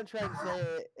 I was going to try and say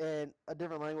it in a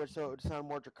different language so it would sound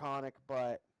more draconic,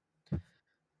 but...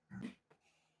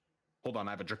 Hold on,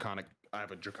 I have a draconic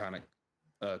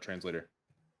translator.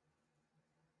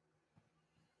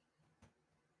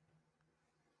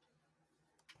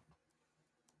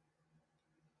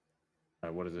 All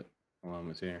right, what is it? Hold on,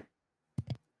 let's see here.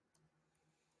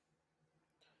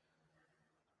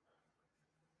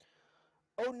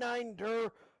 O nein der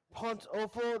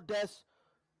Pontoffel des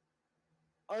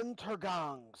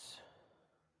Untergangs.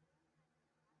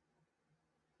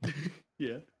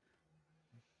 Yeah.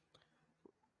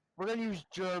 We're gonna use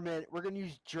German. We're gonna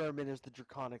use German as the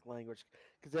draconic language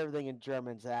because everything in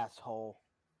German's asshole.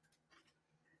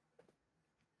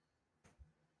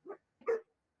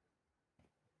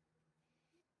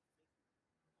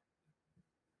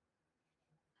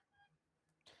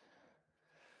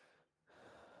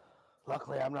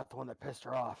 Luckily, I'm not the one that pissed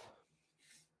her off.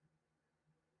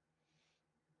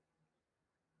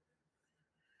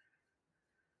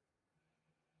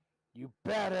 You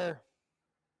better.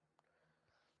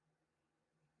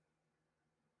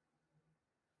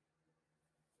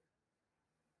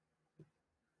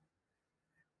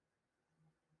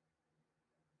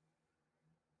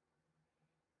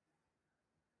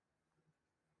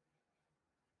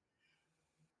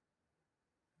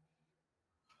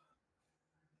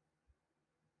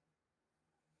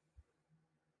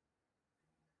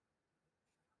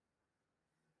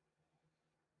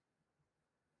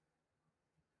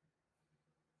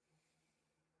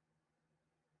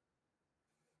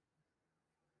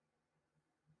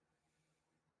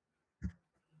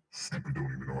 Stupid don't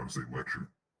even know how to say lecture.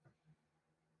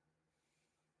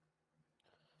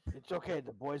 It's okay.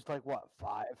 The boy's like what,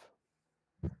 5?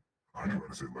 I knew how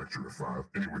to say lecture at 5.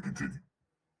 Anyway, continue.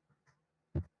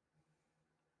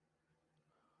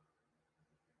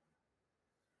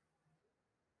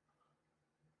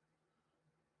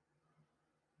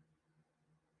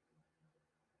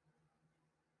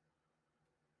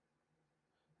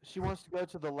 She wants to go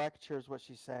to the lecture. Is what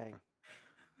she's saying.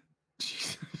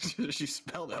 She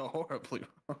spelled it horribly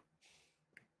wrong.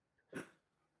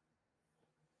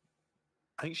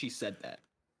 I think she said that.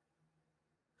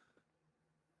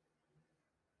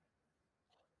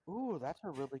 Ooh, that's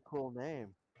a really cool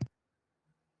name.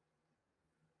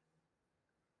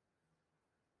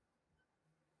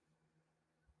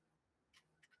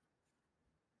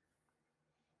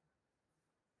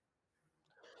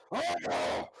 Oh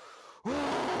no!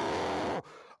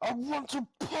 I want to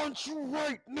punch you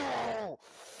right now!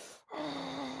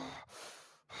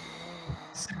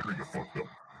 See, now you're fucked up.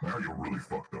 Now you're really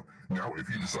fucked up. Now, if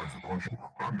he decides to punch you,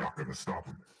 I'm not gonna stop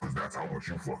him, because that's how much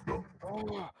you fucked up.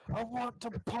 Oh, I want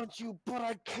to punch you, but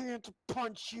I can't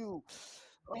punch you.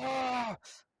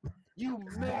 You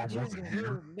If Mom mentioned wasn't her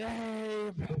here,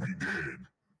 name. you'll be dead.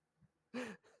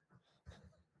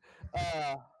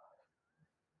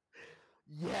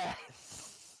 Yes.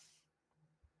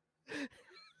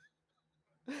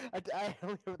 I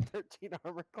only have a 13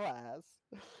 armor class.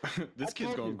 This I kid's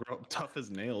told going you. to grow up tough as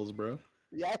nails, bro.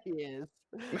 Yeah, he is.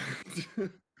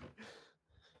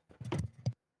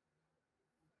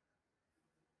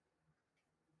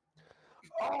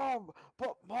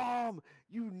 But Mom,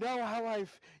 you know how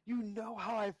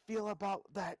I feel about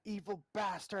that evil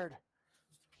bastard.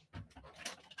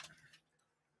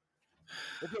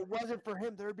 If it wasn't for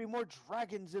him, there would be more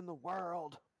dragons in the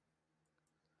world.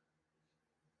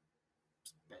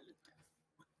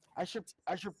 I should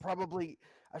probably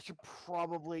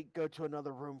go to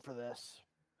another room for this.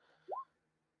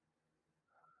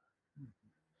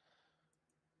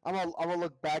 I'm gonna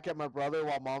look back at my brother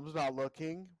while Mom's not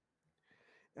looking,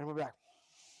 and I'm gonna be like,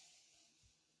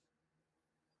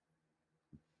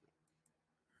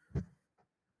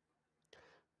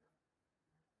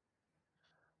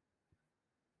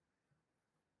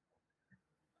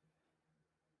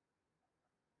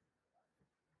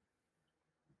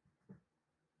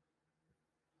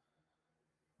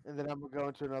 and then I'm gonna go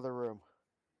into another room.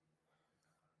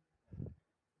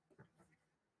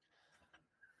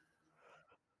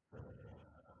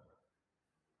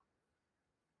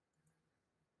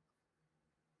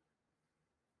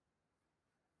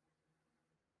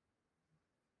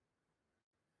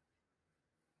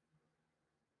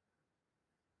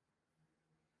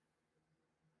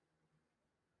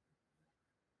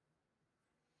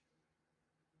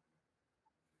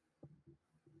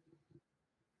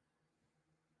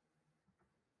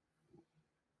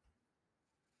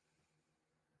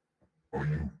 Are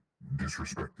you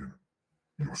disrespecting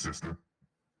your sister?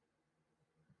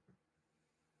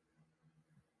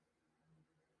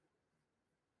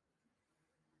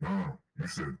 No, you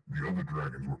said the other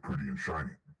dragons were pretty and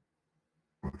shiny.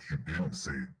 But you didn't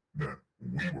say that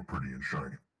we were pretty and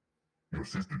shiny. Your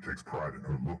sister takes pride in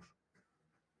her looks.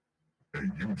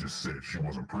 And you just said she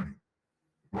wasn't pretty.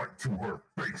 Right to her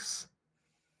face.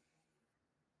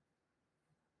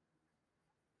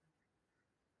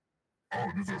 Oh,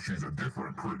 so she's a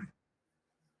different pretty.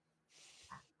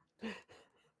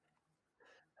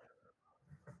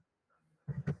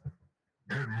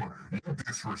 And you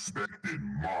disrespected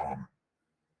Mom.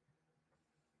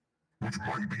 Which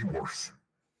might be worse.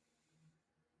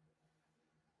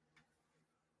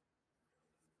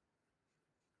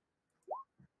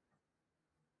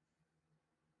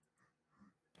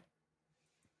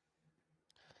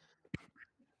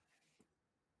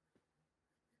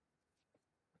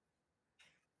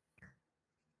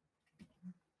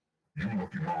 You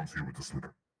lucky Mom's here with the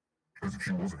slipper. Because if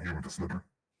she wasn't here with the slipper,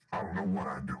 I don't know what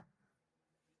I'd do.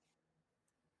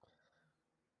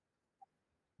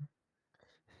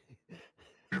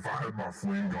 If I had my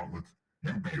flame gauntlets,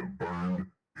 you'd be a burned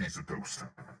piece of toast.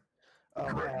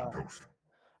 Dragon toast.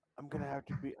 I'm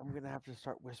gonna have to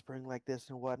start whispering like this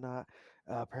and whatnot.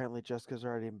 Apparently Jessica's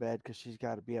already in bed because she's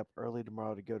got to be up early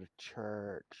tomorrow to go to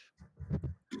church.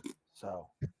 So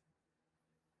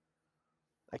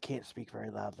I can't speak very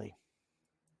loudly.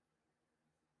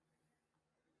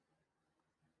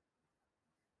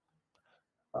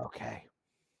 Okay.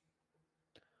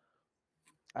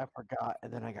 I forgot,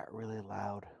 and then I got really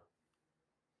loud.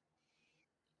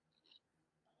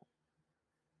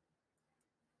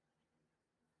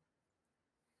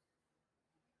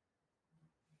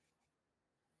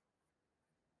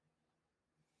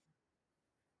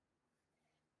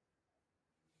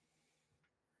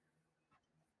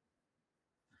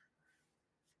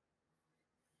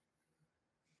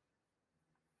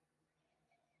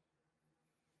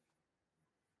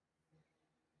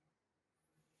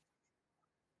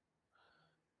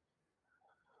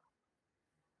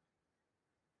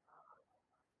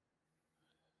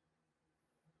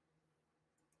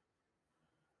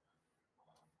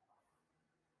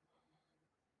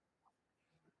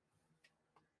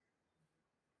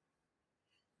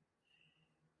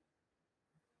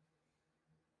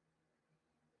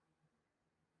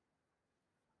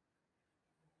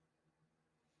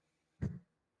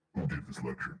 Who did this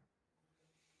lecture?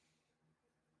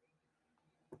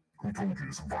 Who told you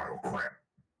this vile crap?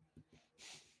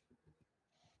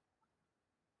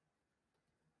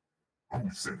 Who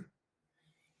said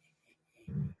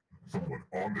it? Someone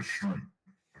on the street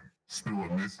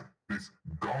spilling this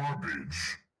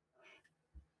garbage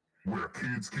where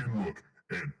kids can look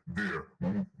and their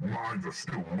minds are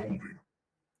still molding.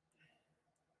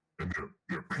 And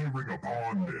they're peering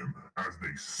upon them as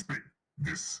they spit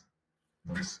this,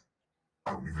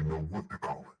 I don't even know what to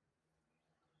call it.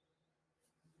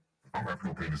 I'm gonna have to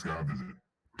go pay this guy a visit.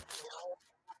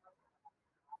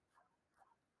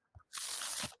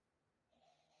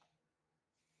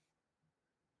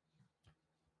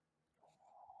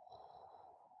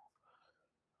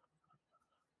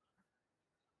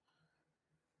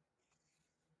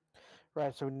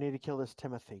 Right, so we need to kill this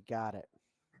Timothy. Got it.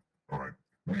 All right,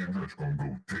 me and Dutch gonna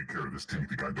go take care of this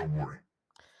Timothy guy. Don't worry.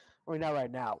 I mean, not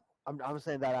right now. I'm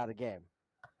saying that out of game.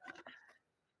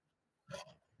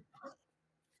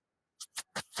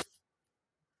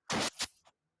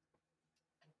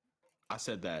 I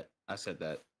said that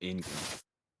in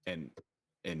game,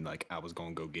 and like I was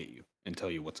gonna go get you and tell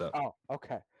you what's up. Oh,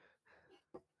 okay.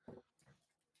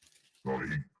 Oh,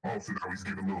 so now he's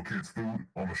giving little kids food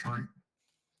on the street?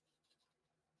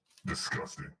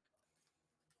 Disgusting.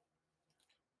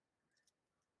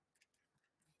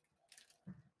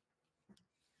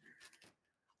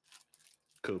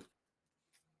 Cool.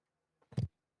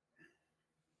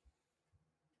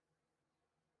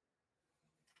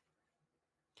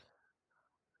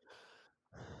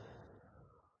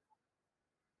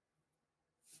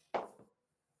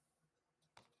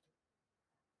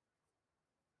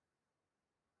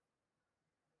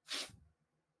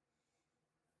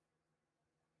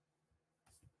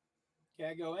 Okay,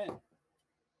 I go in.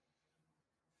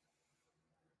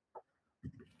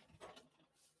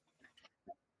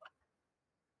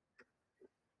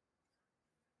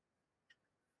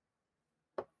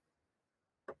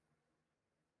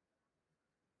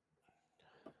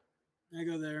 I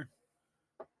go there.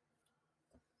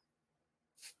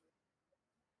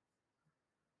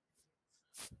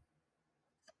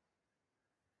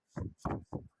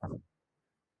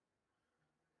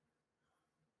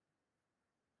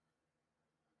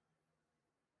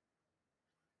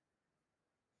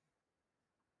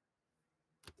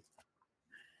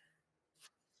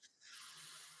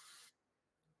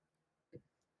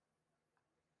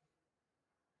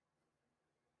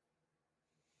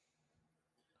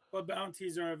 What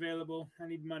bounties are available? I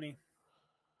need money.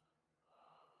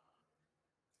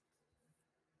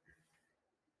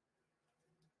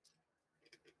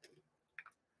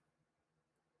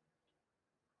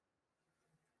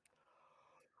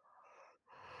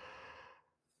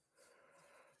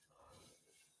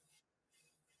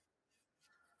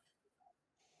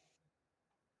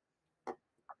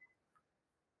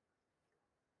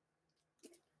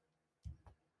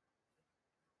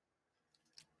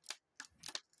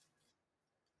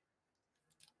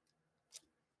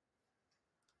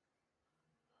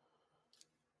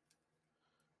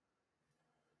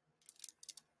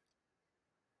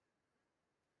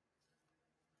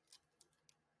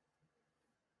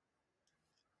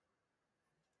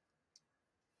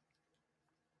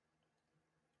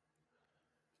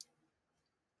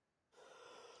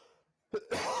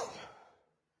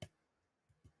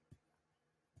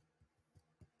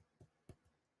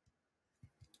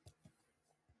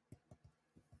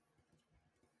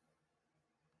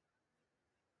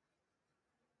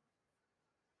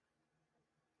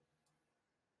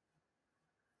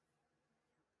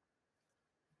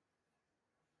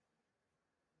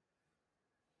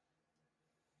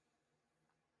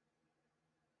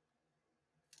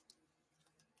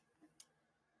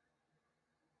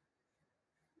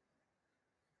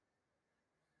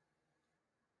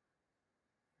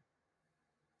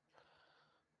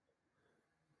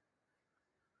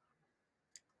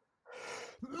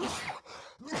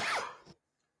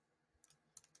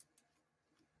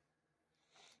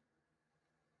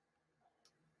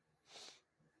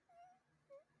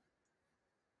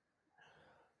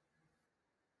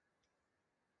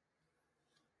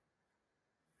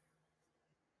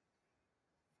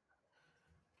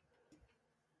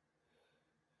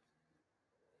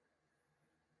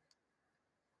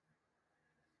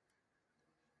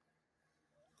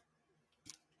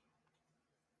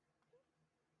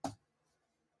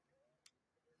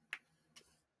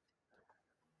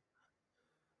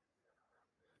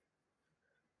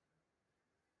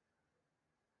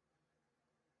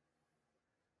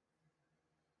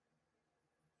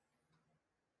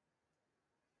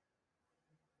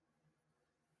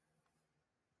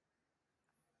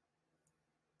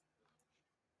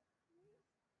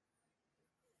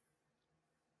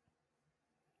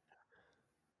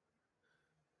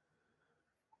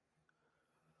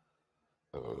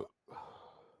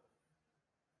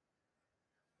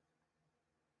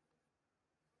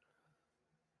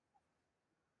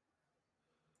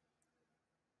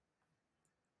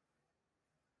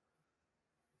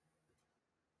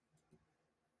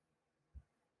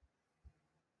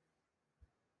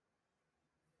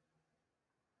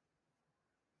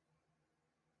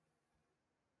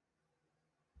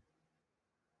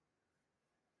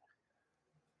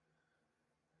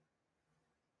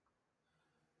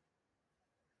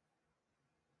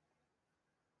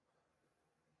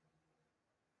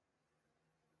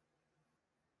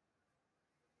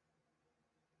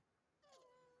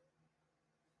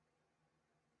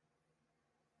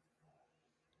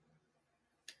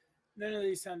 None of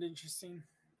these sound interesting.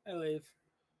 I leave.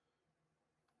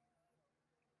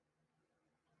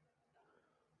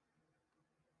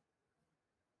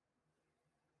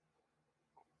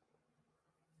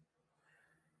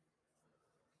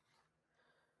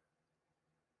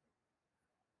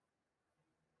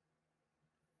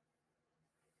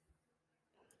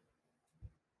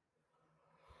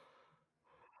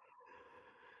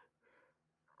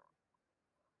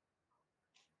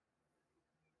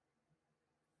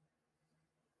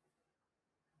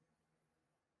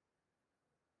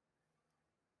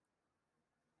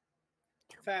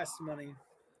 Fast money.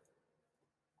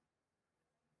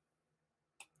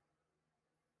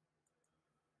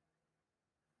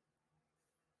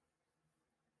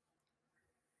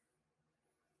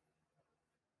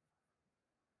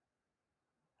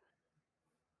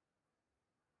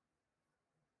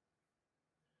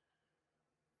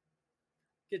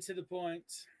 Get to the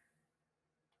point.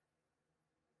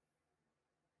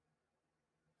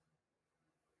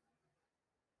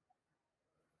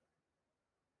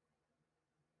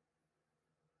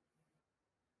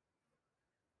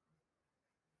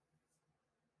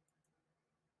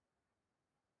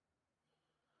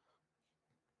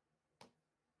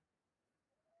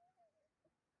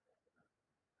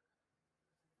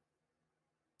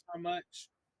 How much?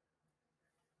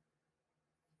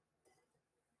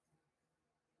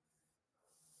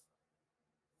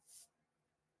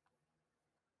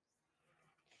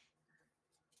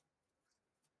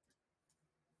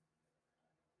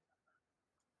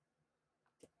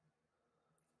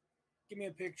 Give me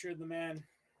a picture of the man.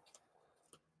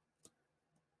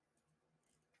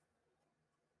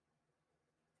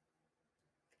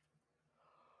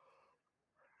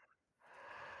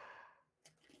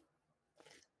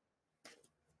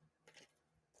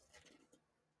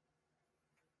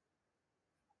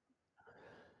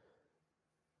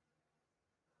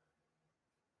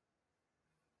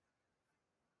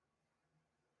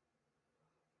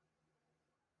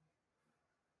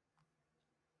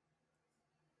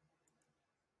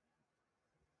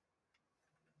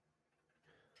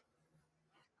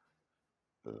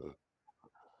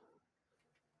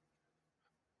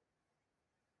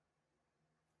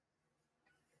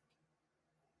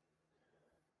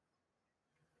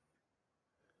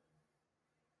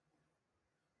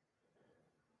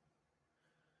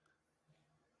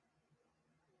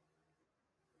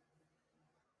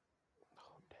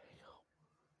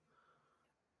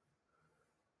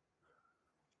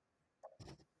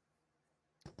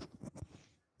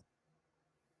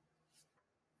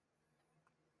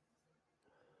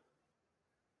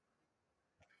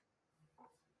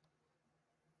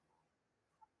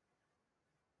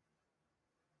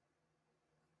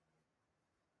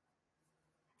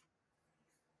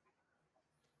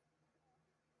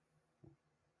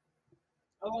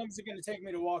 How long is it going to take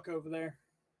me to walk over there?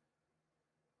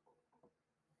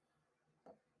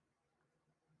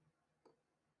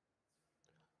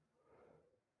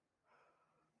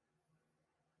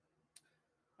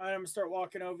 All right, I'm going to start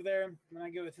walking over there. When I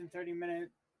get within 30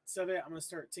 minutes of it, I'm going to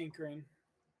start tinkering.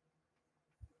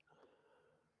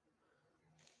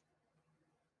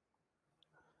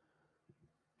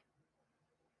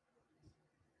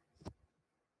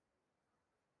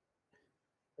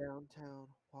 Downtown,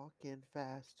 walking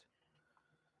fast.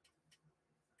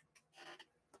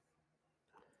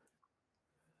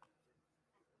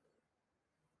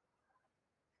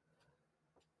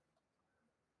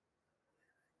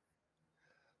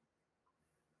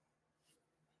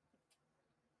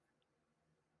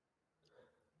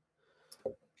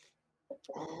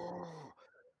 Oh,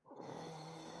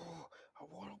 I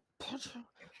want to punch him.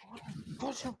 I want to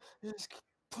punch him. I just keep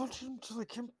punching him until I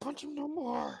can't punch him no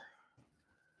more.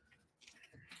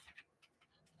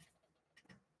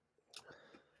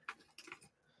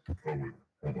 Oh wait,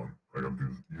 hold on. I gotta do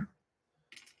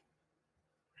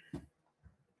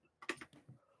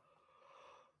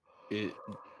this.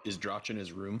 Is Drotch in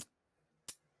his room?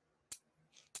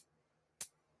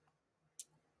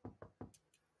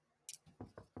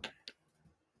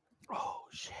 Oh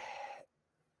shit.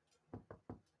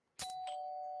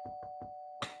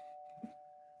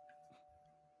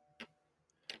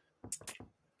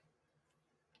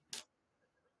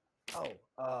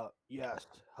 Oh, yes.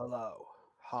 Hello.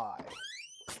 Hi.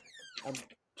 I'm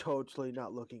totally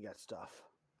not looking at stuff.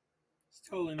 It's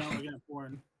totally not looking at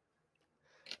porn.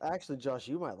 Actually, Josh,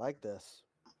 you might like this.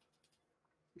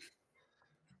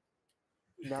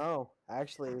 No,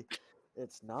 actually,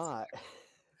 it's not.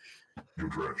 Yo,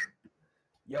 Trash.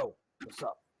 Yo, what's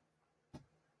up?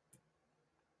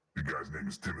 The guy's name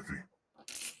is Timothy.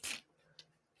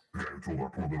 The guy who told our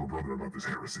poor little brother about this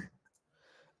heresy.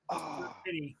 Ah,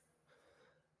 Penny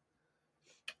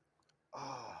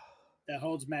ah. that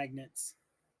holds magnets.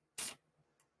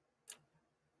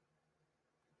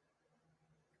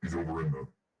 He's over in the.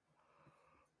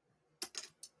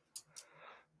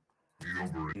 He's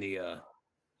over In the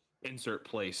insert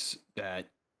place that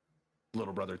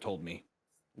little brother told me.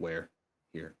 Where?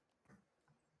 Here.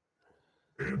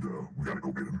 and we gotta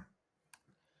go get him.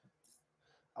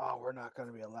 Oh, we're not going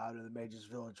to be allowed in the Mage's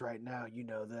Village right now. You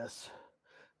know this,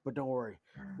 but don't worry.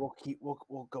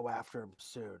 We'll go after him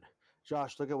soon.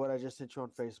 Josh, look at what I just sent you on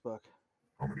Facebook.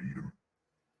 I'm gonna eat him.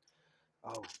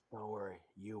 Oh, don't worry.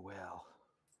 You will.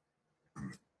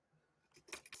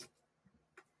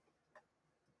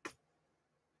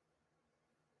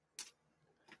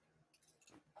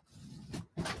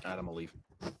 Adam will leave.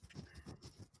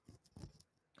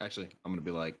 Actually, I'm gonna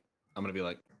be like, Come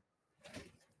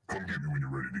get me when you're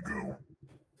ready to go.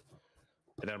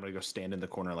 and then I'm gonna go stand in the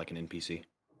corner like an NPC.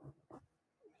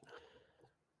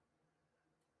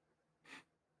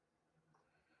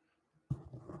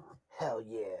 Hell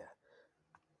yeah.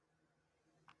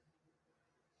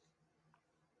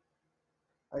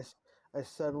 I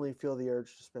suddenly feel the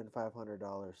urge to spend $500.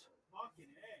 Fucking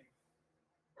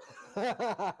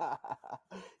egg.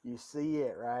 You see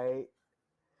it, right?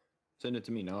 Send it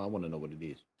to me. No, I want to know what it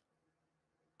is.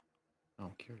 Oh,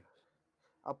 I'm curious.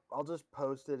 I'll just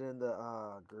post it in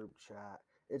the group chat.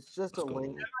 It's just Let's a go.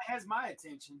 link. That has my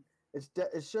attention. It's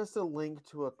just a link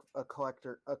to a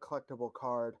collectible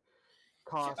card.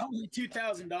 Cost. Only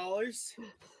 $2,000.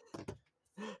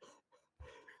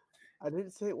 I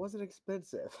didn't say it wasn't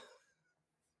expensive.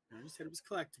 I just said it was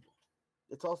collectible.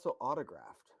 It's also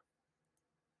autographed.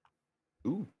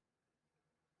 Ooh.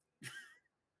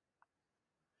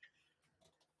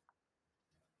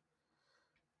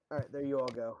 All right, there you all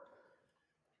go.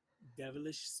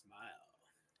 Devilish smile.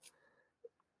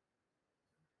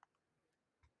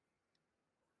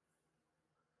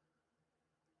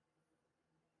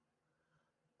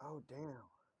 Oh damn.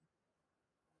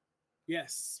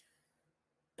 Yes.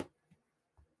 I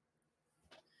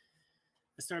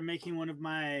started making one of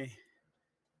my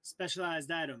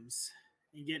specialized items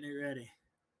and getting it ready.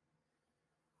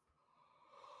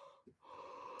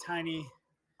 Tiny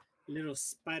little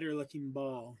spider-looking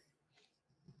ball.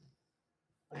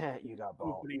 You got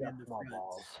balls. Opening You got in the small front.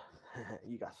 balls.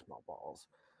 You got small balls.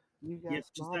 You got Yep,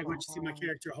 just small like what you see my balls.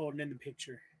 character holding in the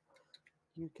picture.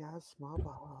 You got small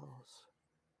balls.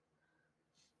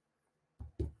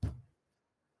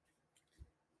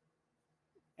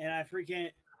 And I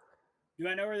freaking do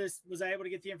I know where this was I able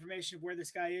to get the information of where this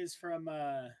guy is from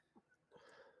the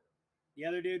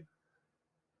other dude?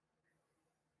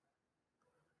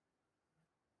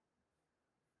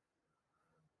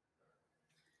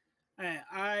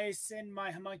 I send my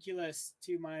homunculus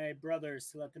to my brothers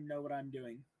to let them know what I'm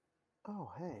doing.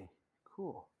 Oh, hey.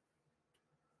 Cool.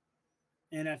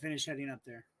 And I finish heading up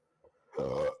there.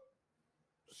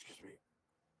 Excuse me.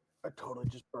 I totally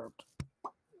just burped.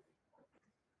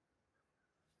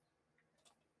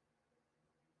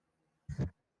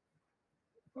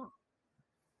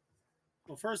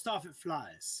 Well, first off, it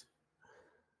flies.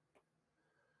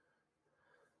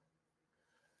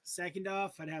 Second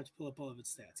off, I'd have to pull up all of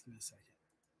its stats. Give me a second.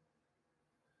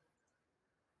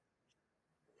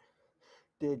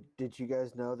 Did you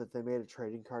guys know that they made a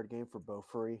trading card game for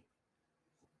Beaufry?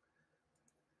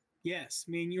 Yes,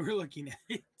 me and you were looking at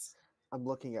it. I'm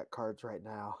looking at cards right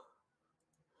now.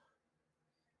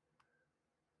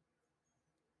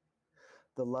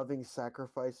 The Loving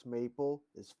Sacrifice Maple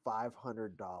is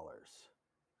 $500.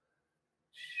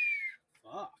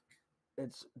 Fuck.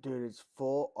 It's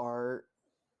full art.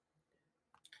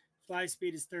 Fly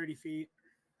speed is 30 feet.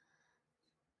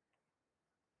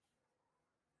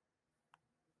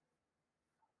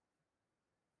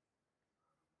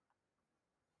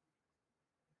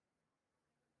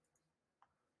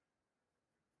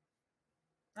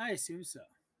 I assume so.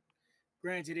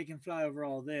 Granted, it can fly over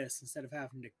all this instead of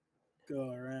having to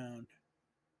go around.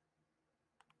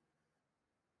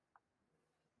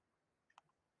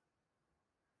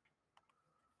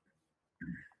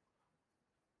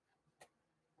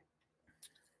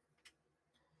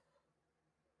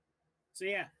 So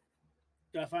yeah,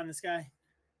 do I find this guy?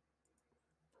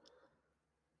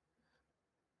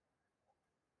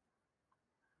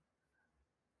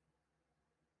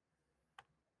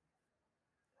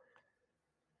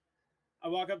 I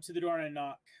walk up to the door and I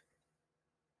knock.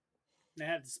 And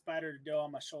I have the spider dough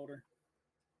on my shoulder.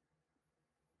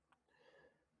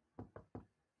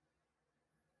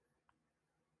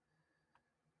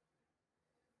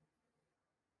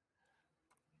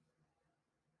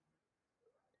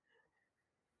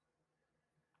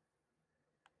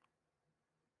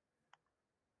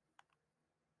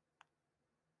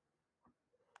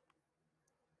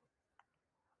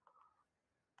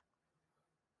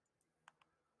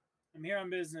 I'm here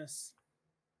on business.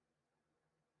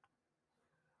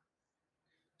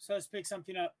 So let's pick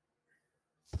something up.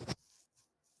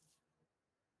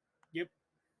 Yep.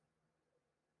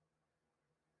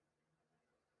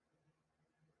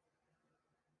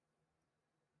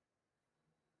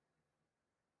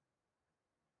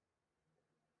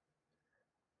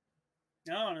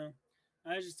 I don't know.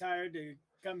 I was just tired to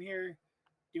come here,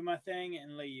 do my thing,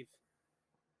 and leave.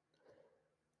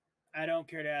 I don't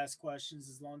care to ask questions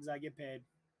as long as I get paid.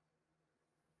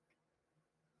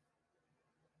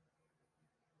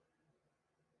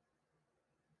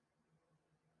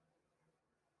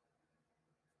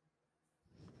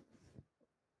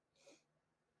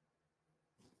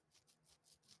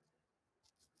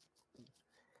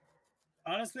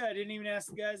 Honestly, I didn't even ask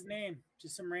the guy's name.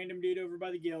 Just some random dude over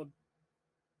by the guild.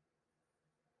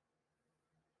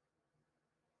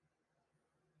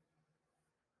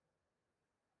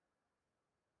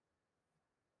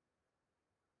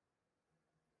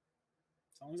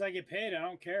 As long as I get paid, I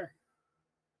don't care.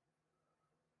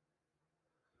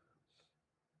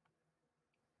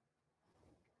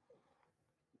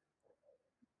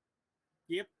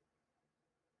 Yep.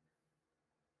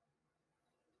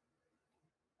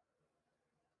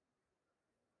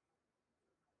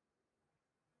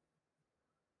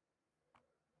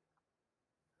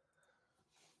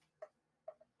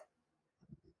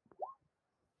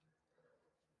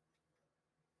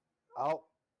 Oh.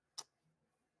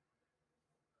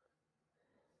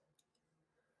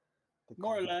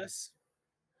 More or less.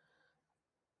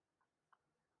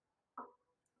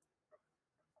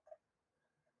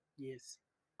 Yes.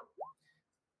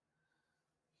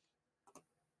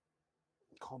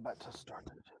 Combat test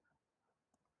started.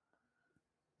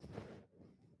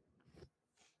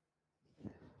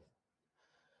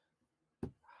 I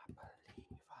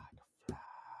believe I can fly.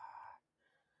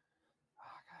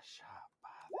 I got shot by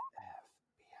the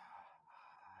FBI.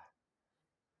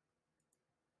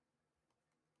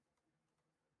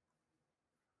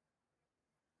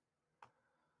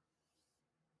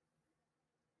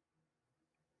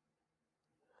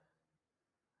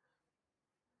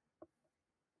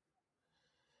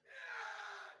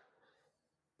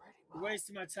 You're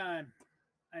wasting my time.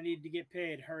 I need to get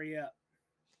paid. Hurry up.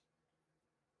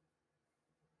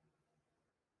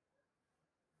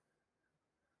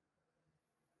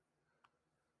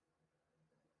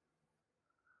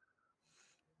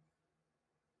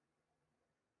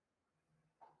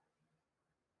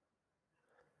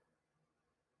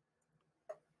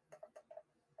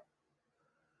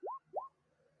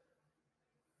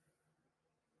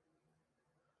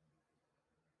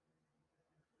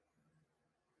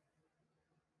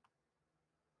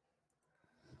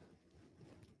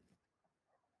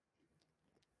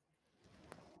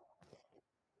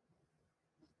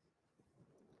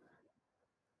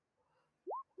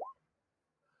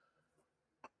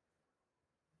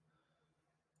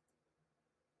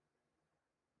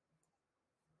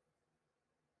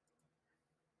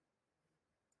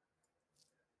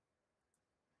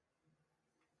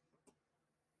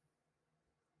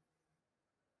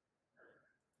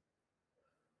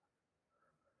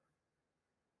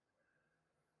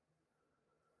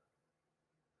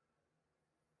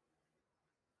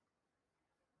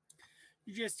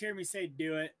 You just hear me say,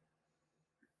 do it.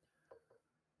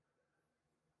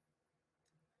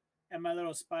 And my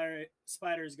little spider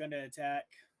is going to attack.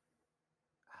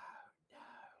 Oh no,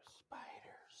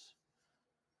 spiders.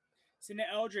 It's an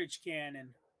Eldritch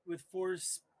Cannon with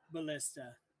Force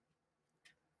Ballista.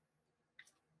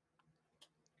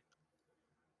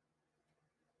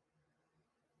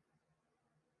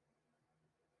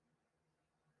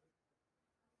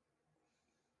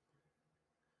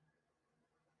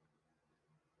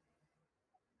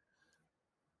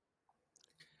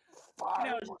 An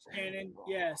Eldritch Cannon,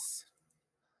 yes.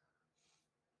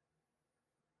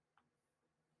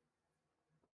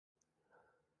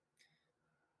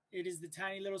 It is the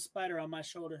tiny little spider on my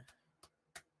shoulder.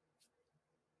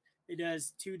 It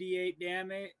does 2d8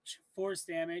 damage, force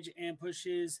damage, and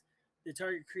pushes the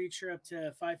target creature up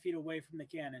to 5 feet away from the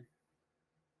cannon.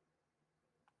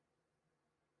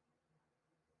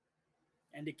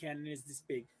 And the cannon is this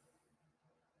big.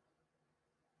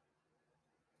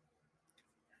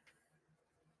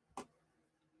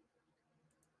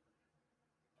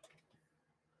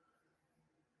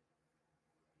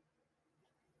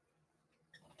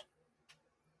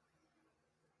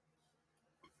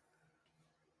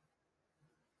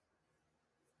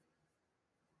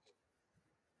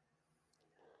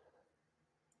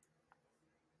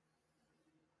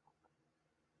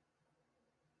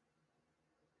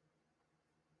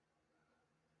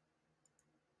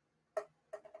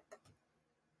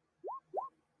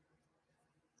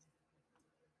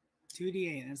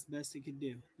 $2d8, that's the best it could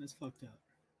do. That's fucked up.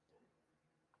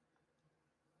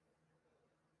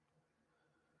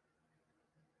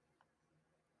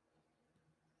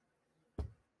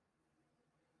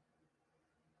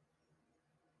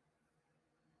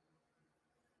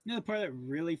 You know the part that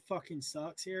really fucking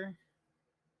sucks here?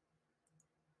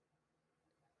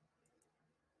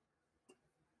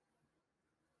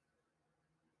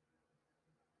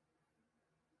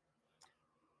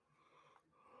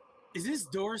 Is this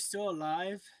door still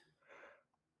alive?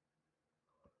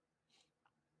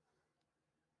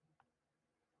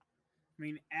 I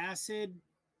mean, acid,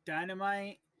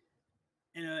 dynamite,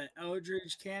 and an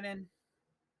Eldritch Cannon.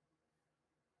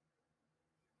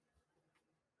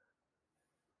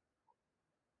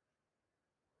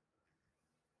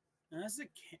 No, that's a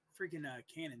freaking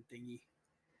cannon thingy.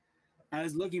 I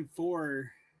was looking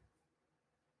for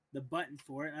the button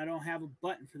for it. I don't have a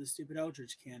button for the stupid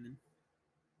Eldritch Cannon.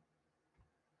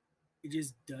 It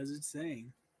just does its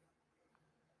thing.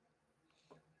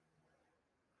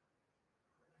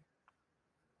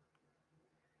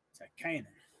 It's a cannon.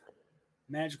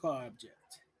 Magical object.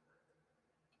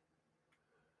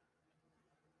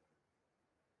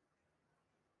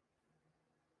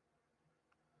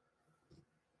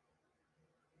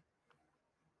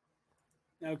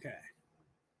 Okay.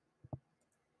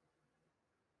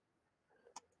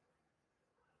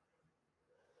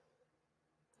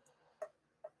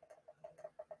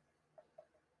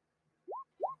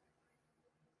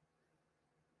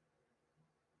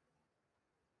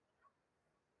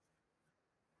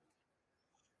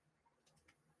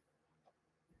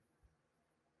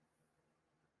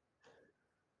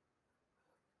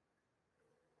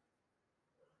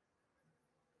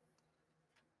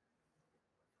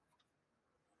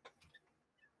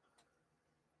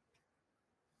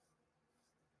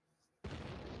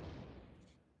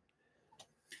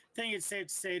 I think it's safe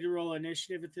to say to roll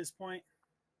initiative at this point.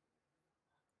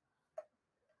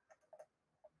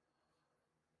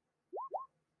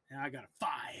 And I got a 5.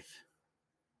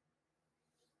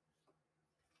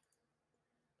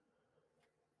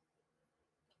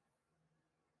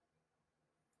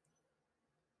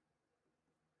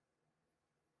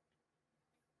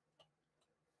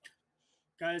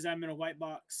 Guys, I'm in a white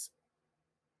box.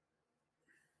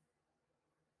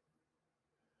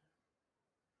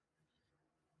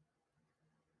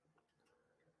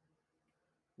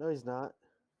 No, he's not.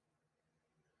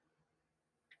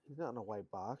 He's not in a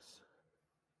white box.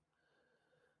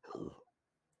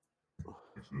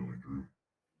 Accidentally drew.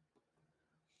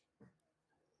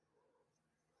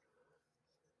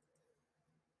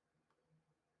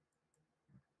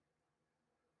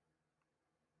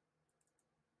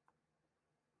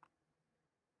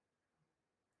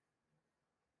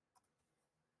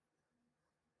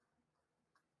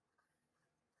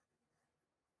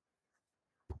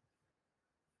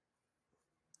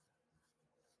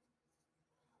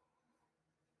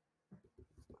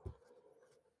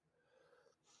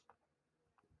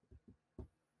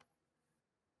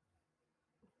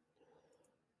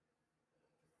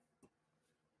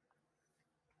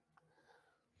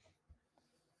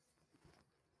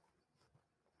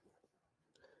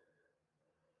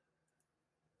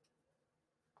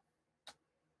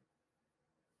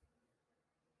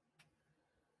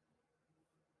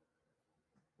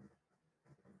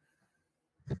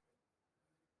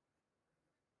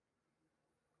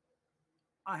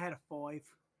 I had a 5.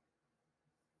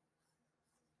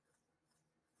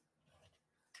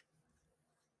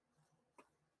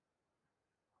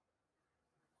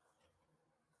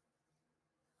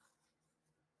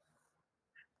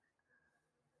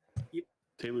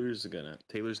 Taylor's gonna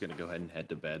go ahead and head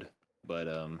to bed, but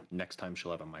next time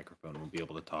she'll have a microphone, we'll be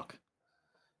able to talk.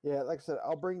 Yeah, like I said,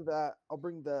 I'll bring the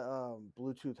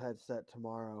Bluetooth headset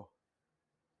tomorrow.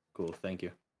 Cool, thank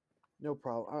you. No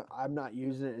problem. I'm not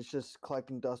using it. It's just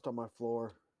collecting dust on my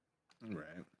floor. Right.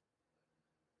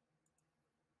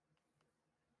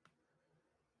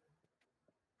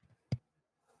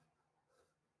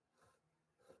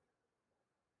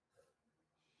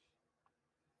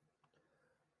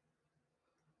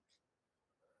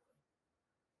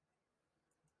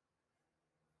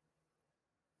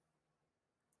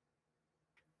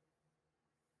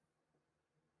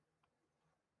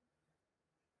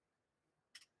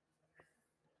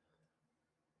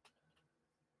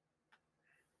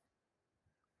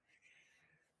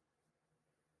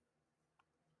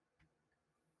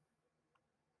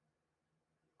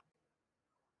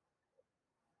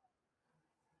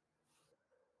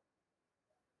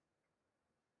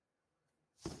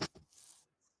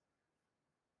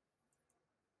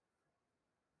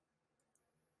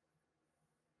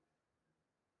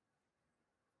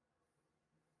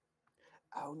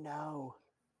 Oh no,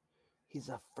 he's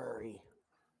a furry.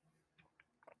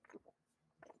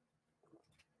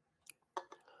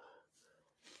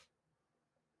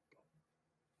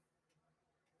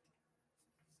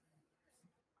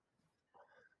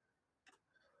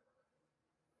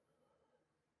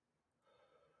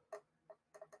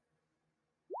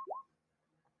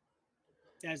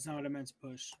 That's not what I meant to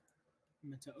push. I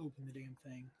meant to open the damn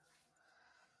thing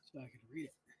so I could read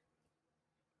it.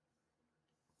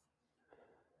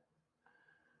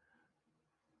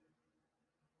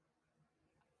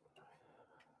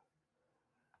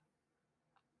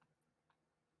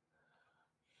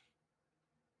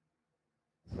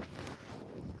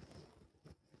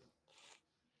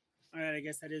 All right, I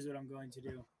guess that is what I'm going to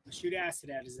do. I'll shoot acid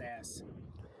at his ass.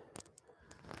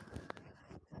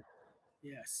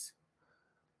 Yes.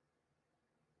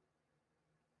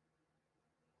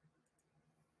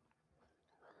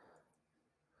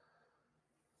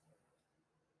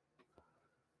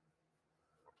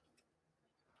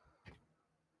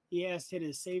 He has hit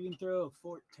his saving throw of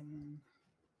 14.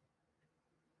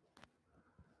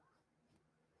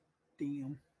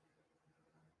 Damn.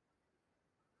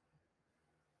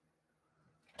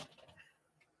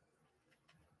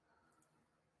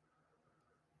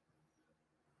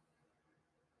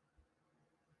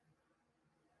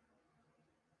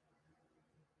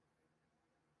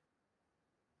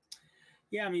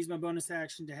 Yeah, I'm gonna use my bonus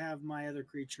action to have my other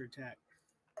creature attack.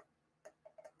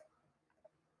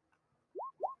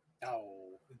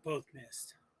 Oh, we both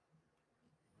missed.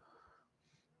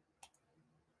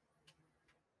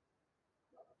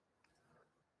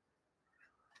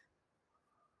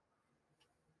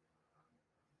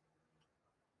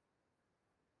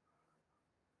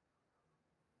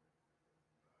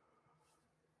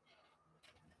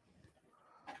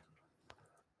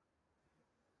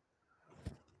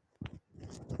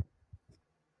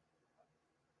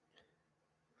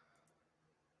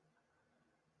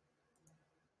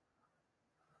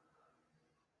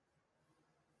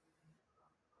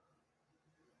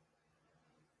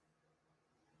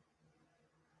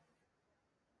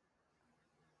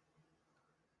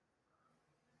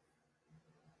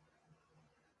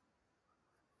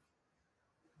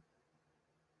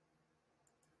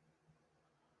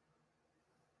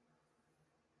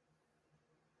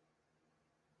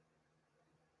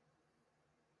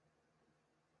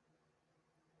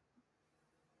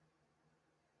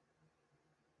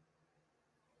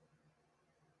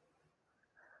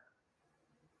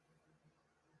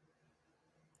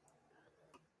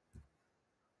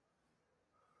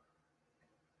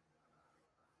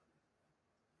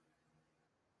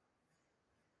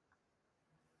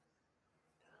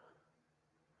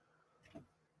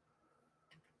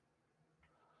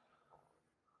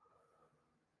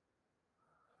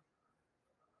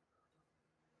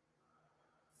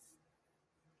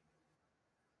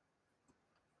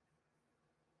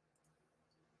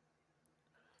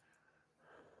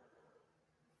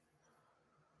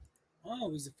 Oh,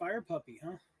 he's a fire puppy,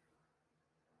 huh?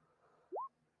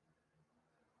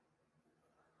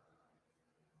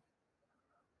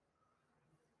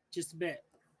 Just a bit.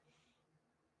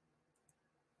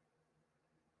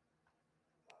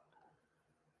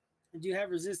 I do have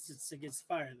resistance against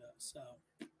fire, though, so.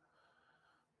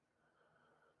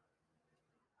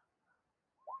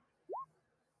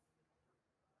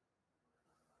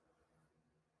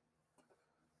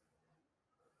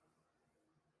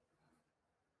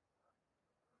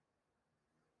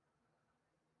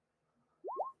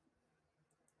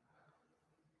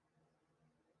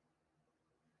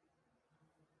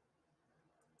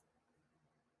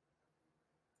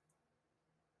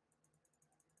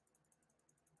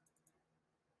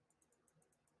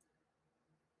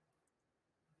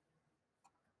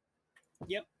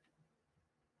 Yep.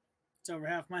 It's over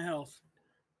half my health.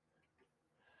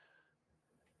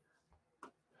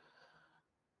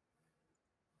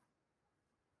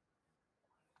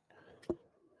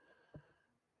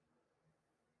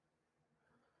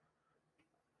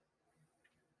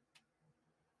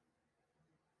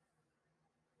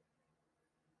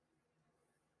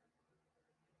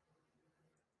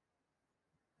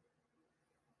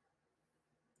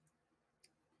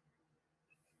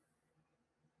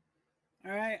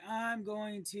 All right, I'm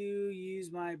going to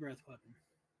use my breath weapon.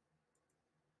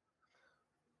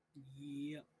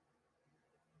 Yep.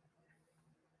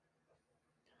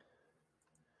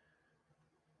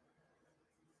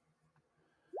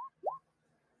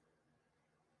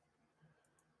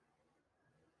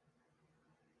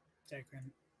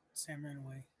 Sam ran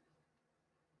away.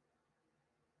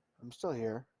 I'm still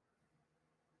here.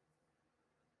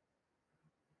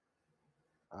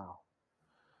 Oh.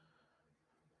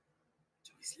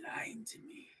 So he's lying to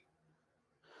me.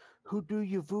 Who do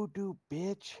you voodoo,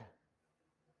 bitch?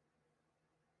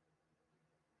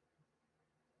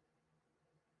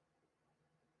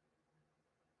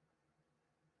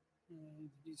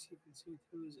 The DC can see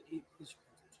through is 8 plus.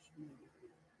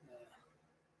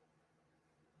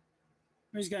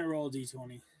 I'm just gonna roll a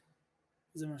d20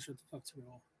 because I'm not sure what the fuck to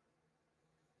roll.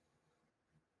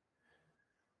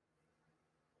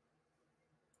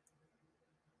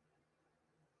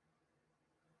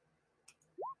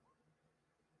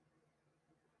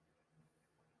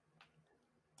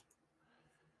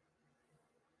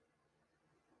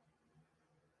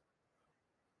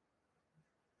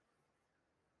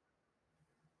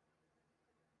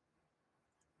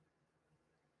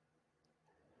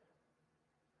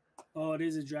 Oh, it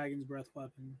is a dragon's breath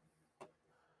weapon.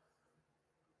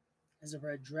 As a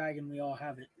red dragon, we all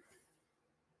have it.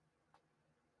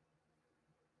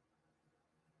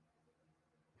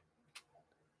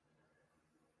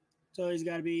 So he's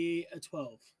got to be a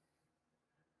 12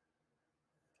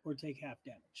 or take half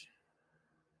damage.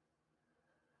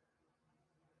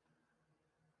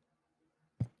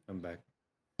 I'm back.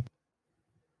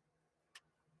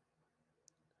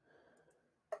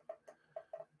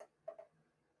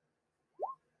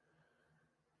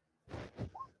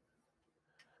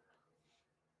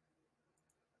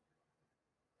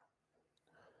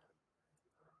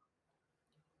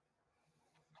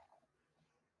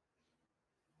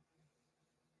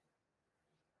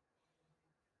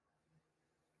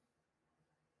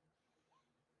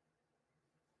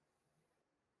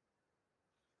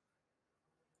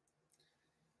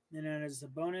 And then as a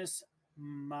bonus,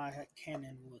 my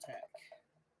cannon will attack.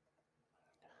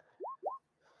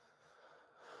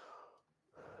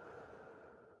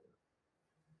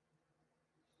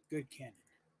 Good cannon.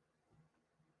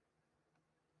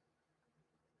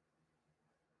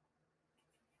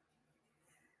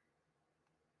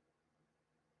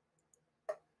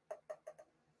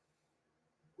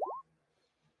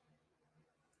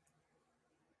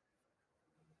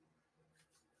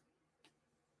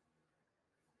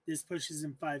 This pushes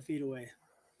him 5 feet away.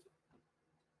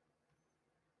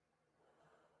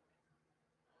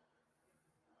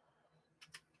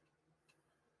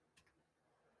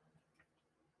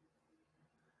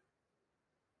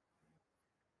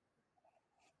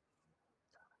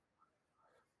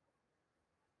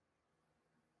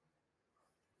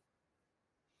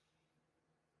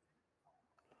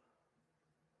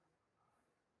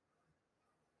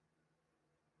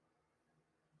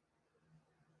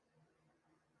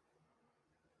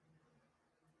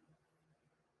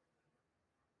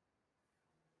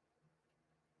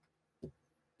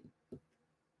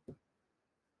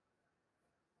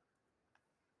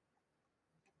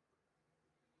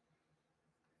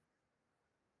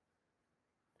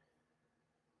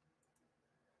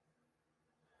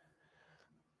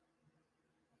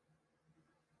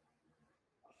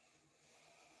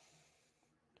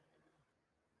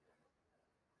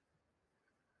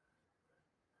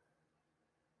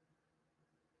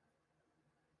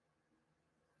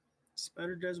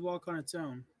 Spider does walk on its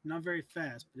own. Not very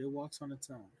fast, but it walks on its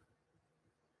own.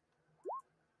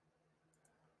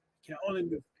 Can only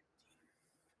move.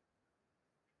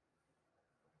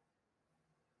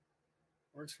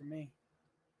 Works for me.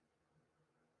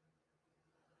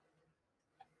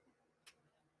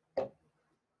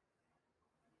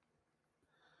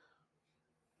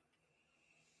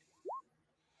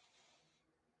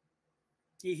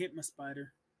 He hit my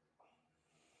spider.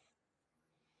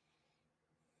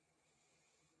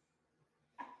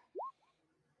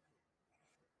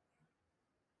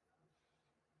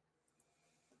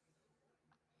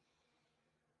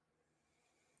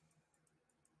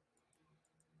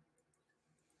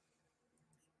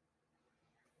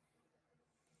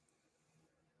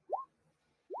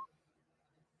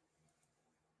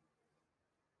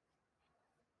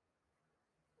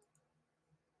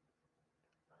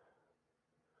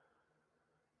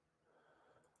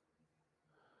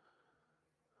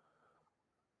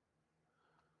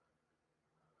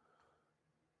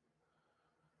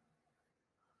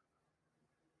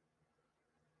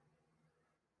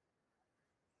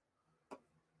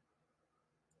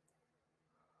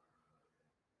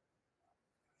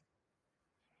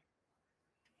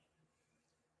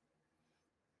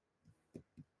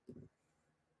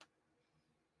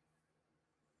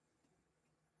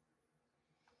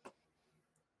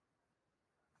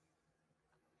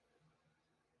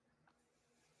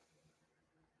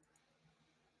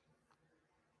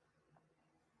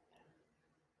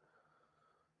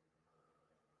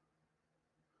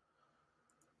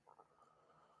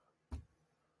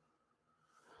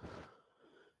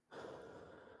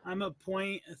 I'm gonna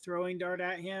point a throwing dart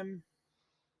at him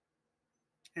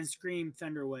and scream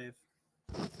Thunder Wave.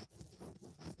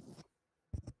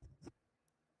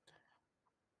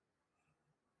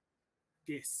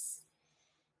 Yes.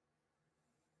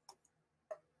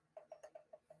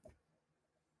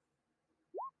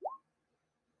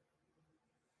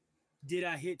 Did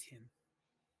I hit him?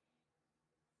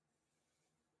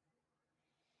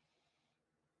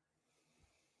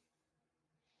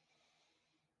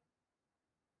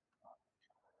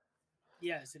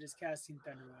 Yes, it is casting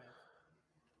Thunder Wave.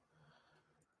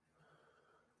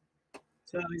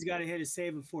 So he's got to hit a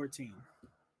save of 14.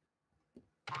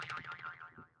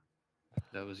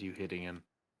 That was you hitting him.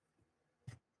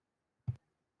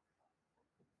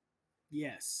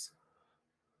 Yes.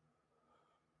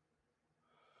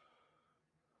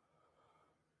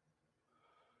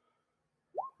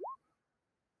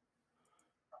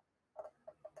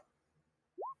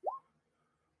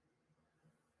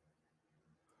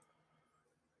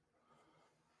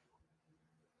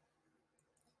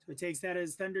 So it takes that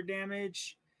as thunder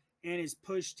damage and is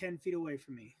pushed 10 feet away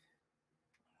from me.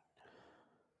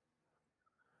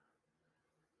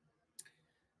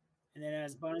 And then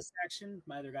as bonus action,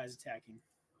 my other guy's attacking.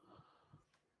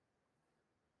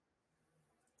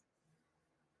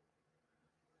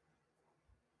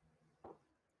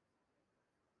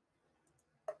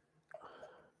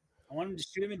 I want him to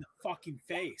shoot him in the fucking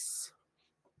face.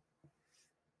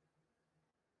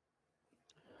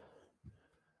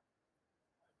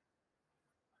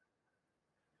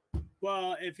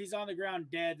 Well, if he's on the ground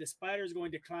dead, the spider is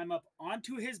going to climb up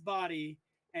onto his body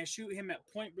and shoot him at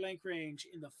point blank range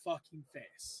in the fucking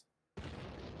face.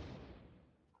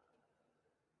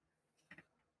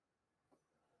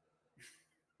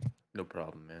 No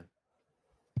problem, man.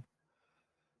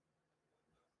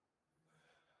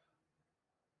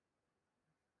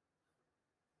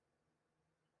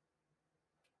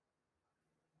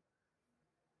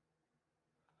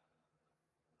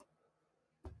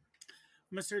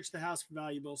 I'm going to search the house for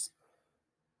valuables.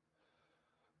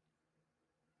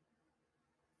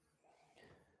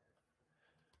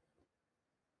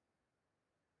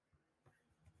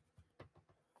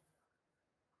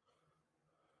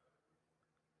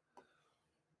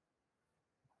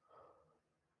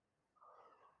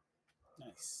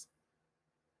 Nice.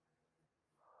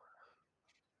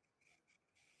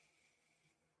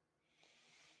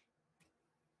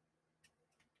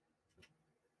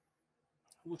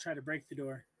 We'll try to break the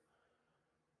door.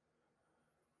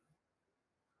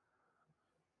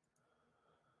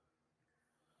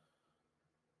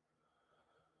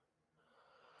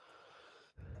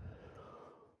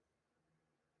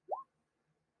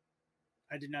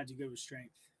 I did not do good with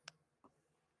strength.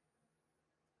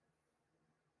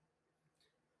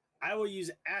 I will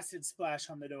use acid splash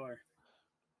on the door.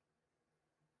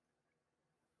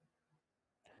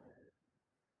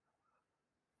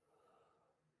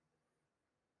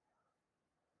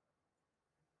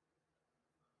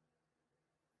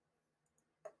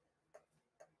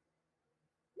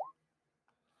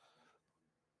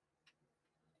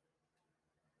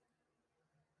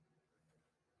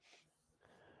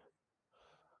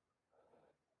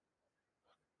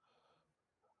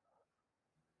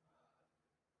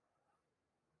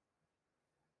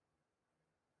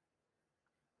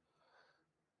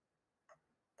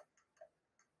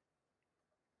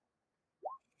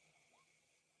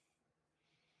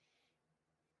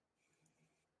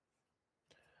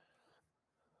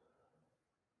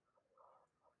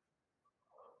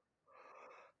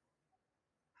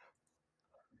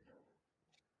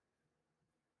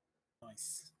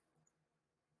 Nice.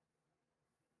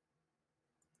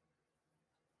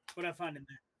 What I find in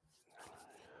there?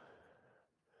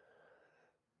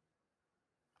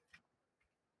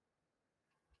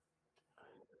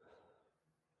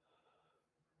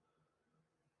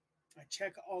 I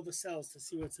check all the cells to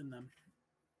see what's in them.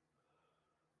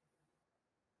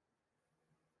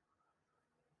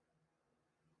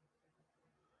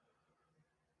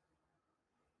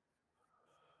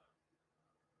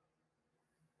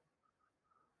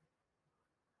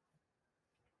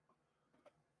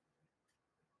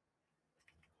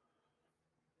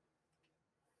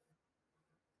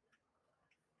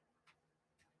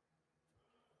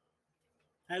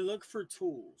 I look for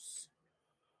tools.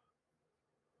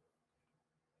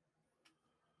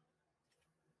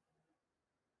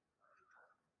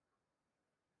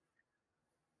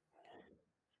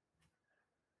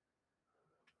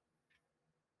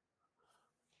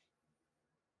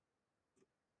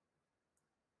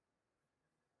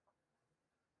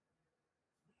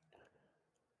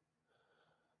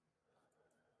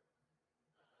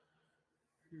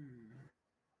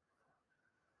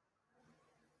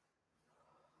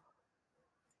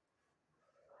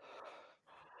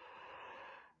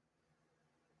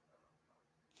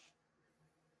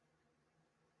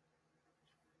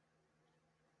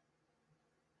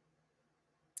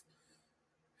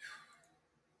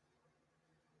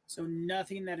 So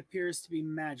nothing that appears to be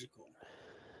magical.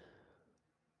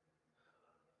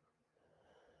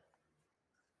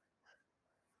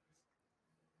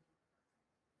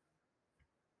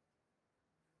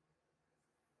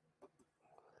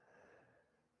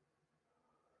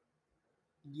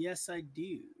 Yes, I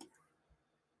do.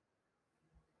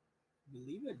 I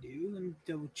believe I do. Let me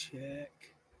double check.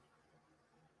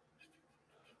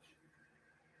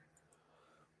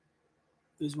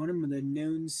 There's one of the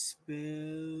known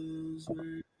spells.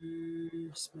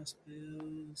 Smell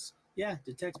spells. Yeah,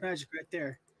 detect magic right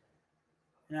there.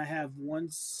 And I have one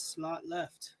slot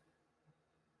left.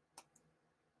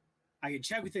 I can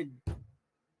check within,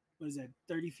 what is that,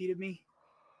 30 feet of me?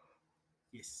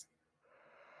 Yes.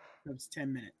 That's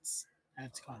 10 minutes. I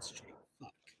have to concentrate.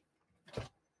 Fuck.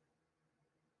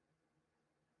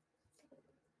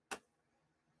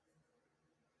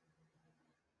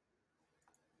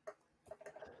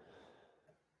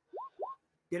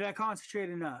 Did I concentrate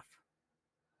enough?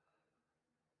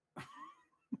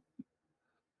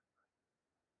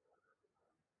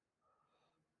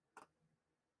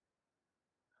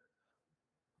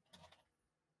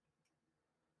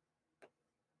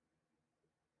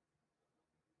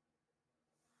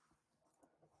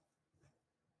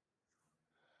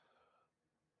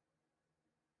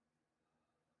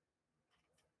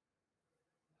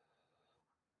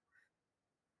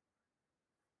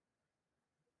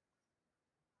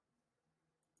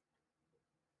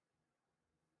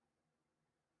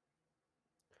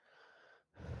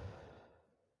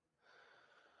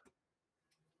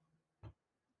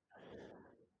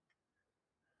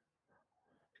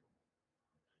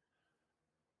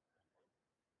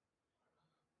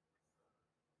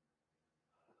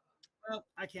 Well,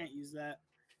 I can't use that.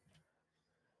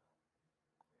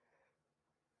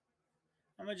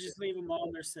 I'm gonna just leave them all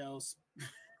in their cells.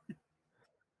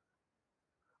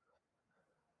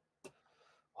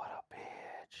 What a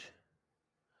bitch.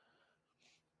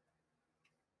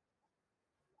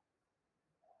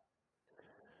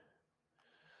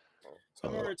 So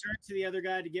I'm gonna return to the other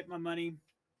guy to get my money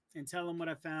and tell him what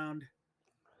I found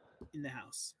in the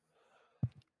house.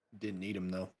 Didn't need him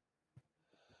though.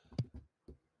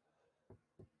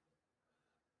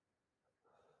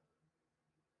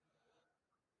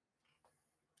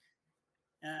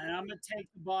 And I'm gonna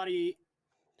take the body.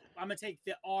 I'm gonna take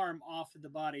the arm off of the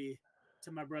body to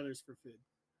my brothers for food.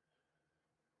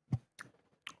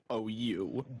 Oh,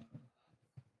 you.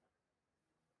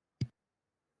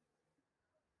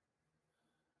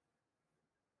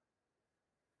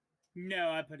 No,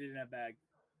 I put it in a bag.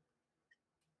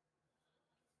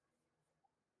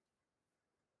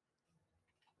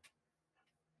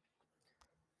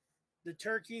 The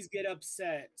turkeys get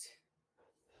upset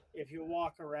if you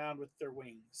walk around with their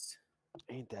wings.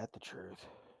 Ain't that the truth?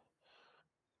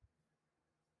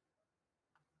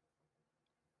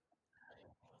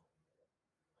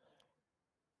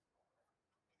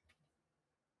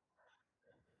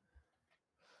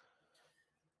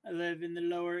 I live in the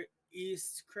lower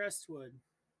east Crestwood.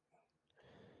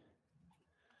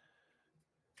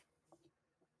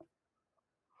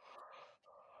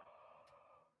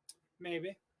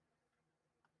 Maybe.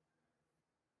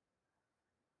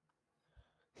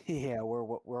 Yeah,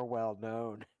 we're well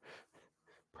known.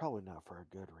 Probably not for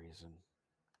a good reason.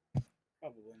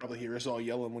 Probably. Probably not. hear us all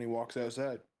yelling when he walks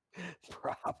outside.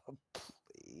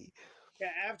 Probably. Yeah,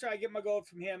 after I get my gold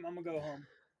from him, I'm gonna go home.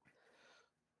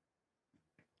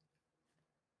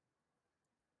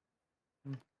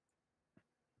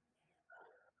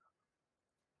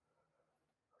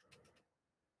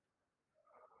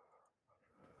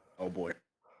 Oh boy.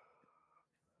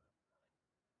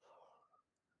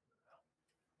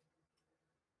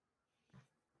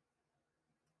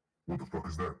 What the fuck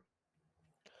is that?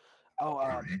 Oh, Can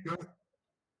I eat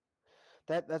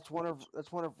that? that's one of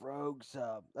Rogue's.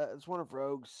 That's one of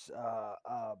Rogue's. I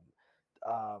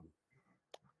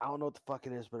don't know what the fuck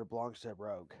it is, but it belongs to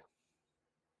Rogue.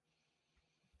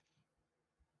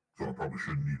 So I probably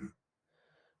shouldn't eat it.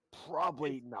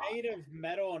 Probably It's not. made of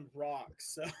metal and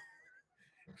rocks, so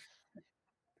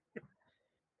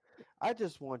I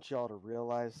just want y'all to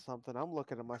realize something. I'm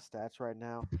looking at my stats right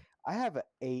now. I have an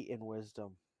 8 in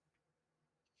wisdom.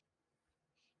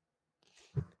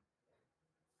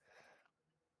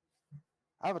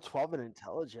 I have a 12 in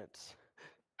intelligence.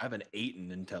 I have an 8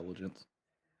 in intelligence.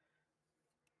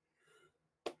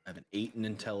 I have an 8 in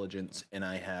intelligence, and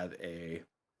I have a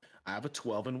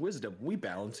 12 in wisdom. We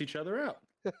balance each other out.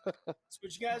 that's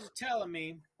what you guys are telling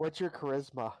me. What's your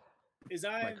charisma? Is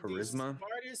I'm the charisma?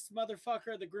 smartest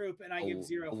motherfucker of the group, and I give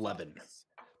 0 11. fucks.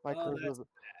 My Oh, charisma's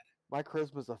my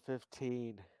charisma's a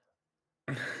 15.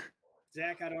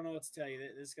 Zach, I don't know what to tell you.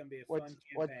 This is gonna be a fun campaign.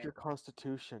 What's your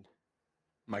constitution?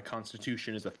 My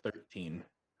constitution is a 13.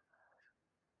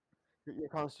 Your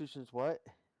constitution's what?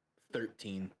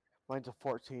 13. Mine's a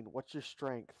 14. What's your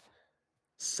strength?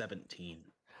 17.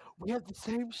 We have the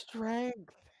same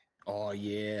strength. Oh,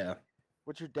 yeah.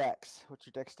 What's your dex? What's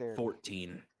your dexterity?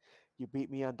 14. You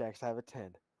beat me on dex. I have a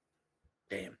 10.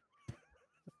 Damn.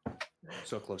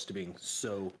 So close to being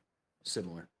so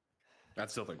similar. I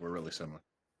still think we're really similar.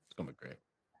 It's going to be great.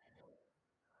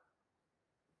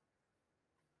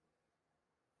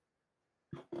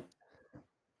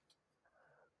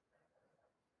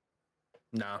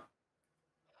 Nah.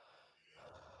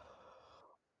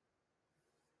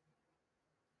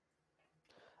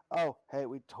 Oh, hey,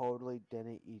 we totally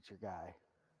didn't eat your guy.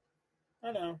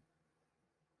 I know.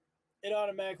 It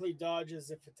automatically dodges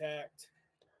if attacked,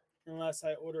 unless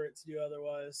I order it to do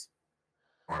otherwise.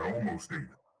 I almost ate,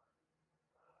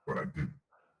 but I didn't.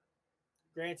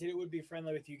 Granted, it would be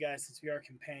friendly with you guys since we are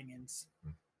companions.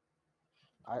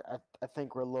 I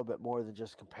think we're a little bit more than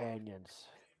just companions.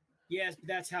 Yes, but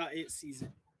that's how it sees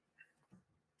it.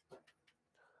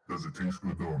 Does it taste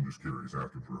good though? I'm just curious.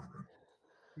 Asking for a friend.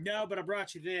 No, but I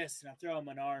brought you this, and I throw him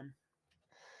an arm.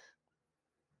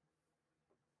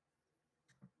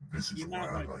 This is You're why not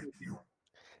I my like cookie. you.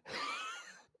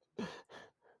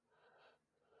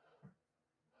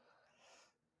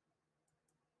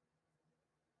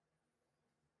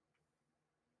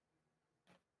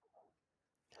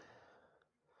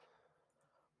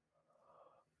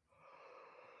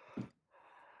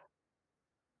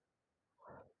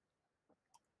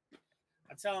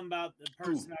 I tell him about the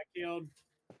person I killed,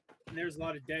 and there's a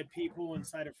lot of dead people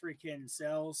inside of freaking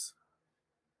cells.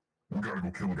 We gotta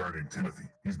go kill a guy named Timothy.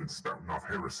 He's been spouting off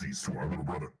heresies to our little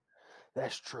brother.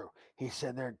 That's true. He's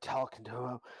sitting there and talking to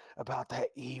him about that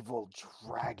evil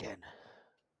dragon.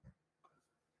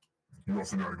 You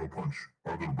also gotta go punch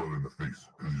our little brother in the face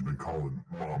because he's been calling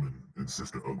mom and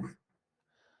sister ugly.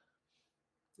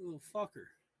 It's a little fucker.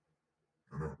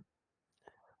 I know.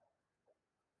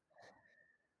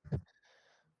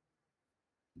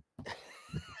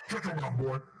 Shut your mouth,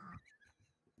 boy.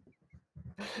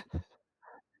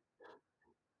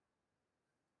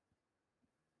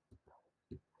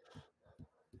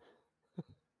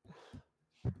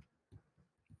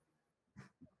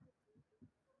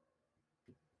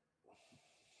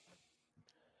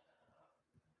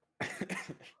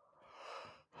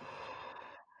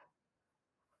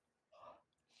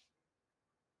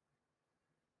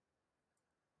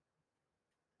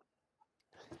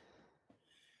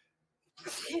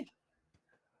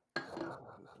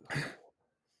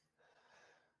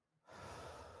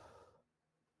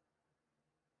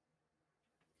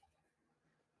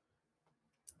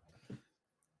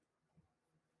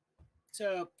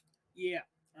 So, yeah,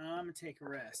 I'm gonna take a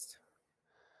rest.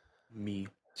 Me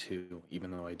too,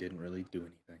 even though I didn't really do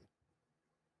anything.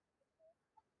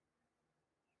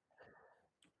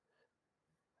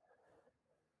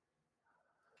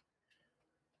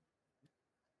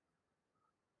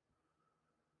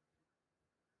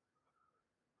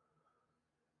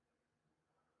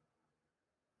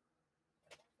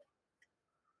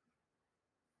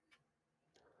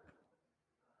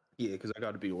 Yeah, because I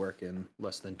got to be working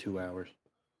less than 2 hours.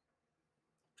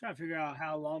 Trying to figure out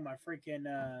how long my freaking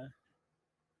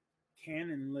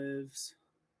cannon lives.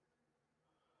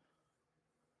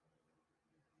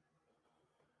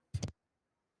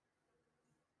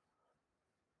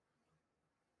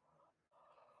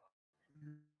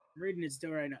 I'm reading its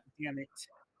door right now. Damn it.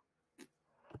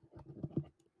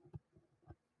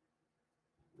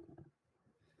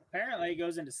 Apparently, it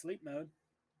goes into sleep mode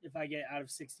if I get out of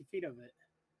 60 feet of it,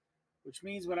 which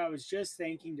means what I was just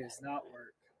thinking does not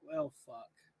work. Well, fuck.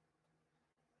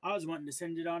 I was wanting to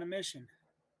send it on a mission.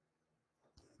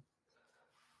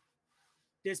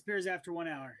 Disappears after 1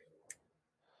 hour.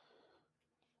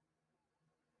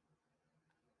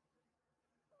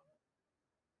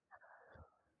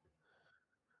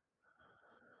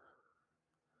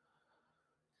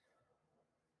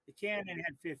 The cannon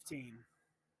had 15.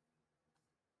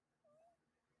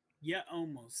 You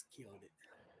almost killed it.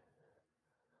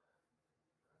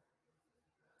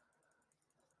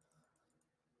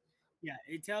 Yeah,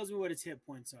 it tells me what its hit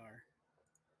points are.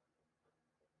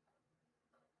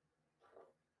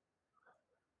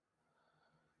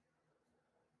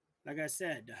 Like I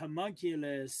said, the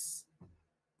homunculus,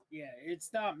 yeah,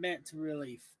 it's not meant to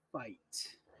really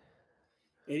fight.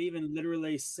 It even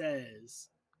literally says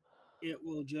it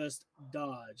will just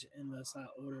dodge unless I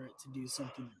order it to do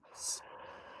something else.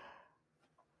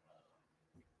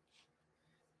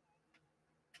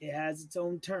 It has its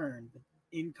own turn, but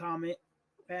in combat,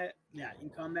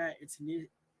 its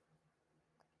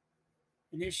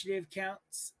initiative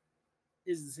counts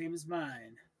is the same as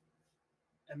mine.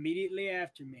 Immediately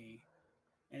after me,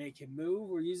 and it can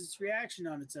move or use its reaction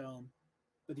on its own,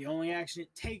 but the only action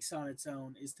it takes on its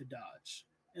own is to dodge,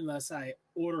 unless I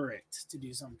order it to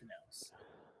do something else.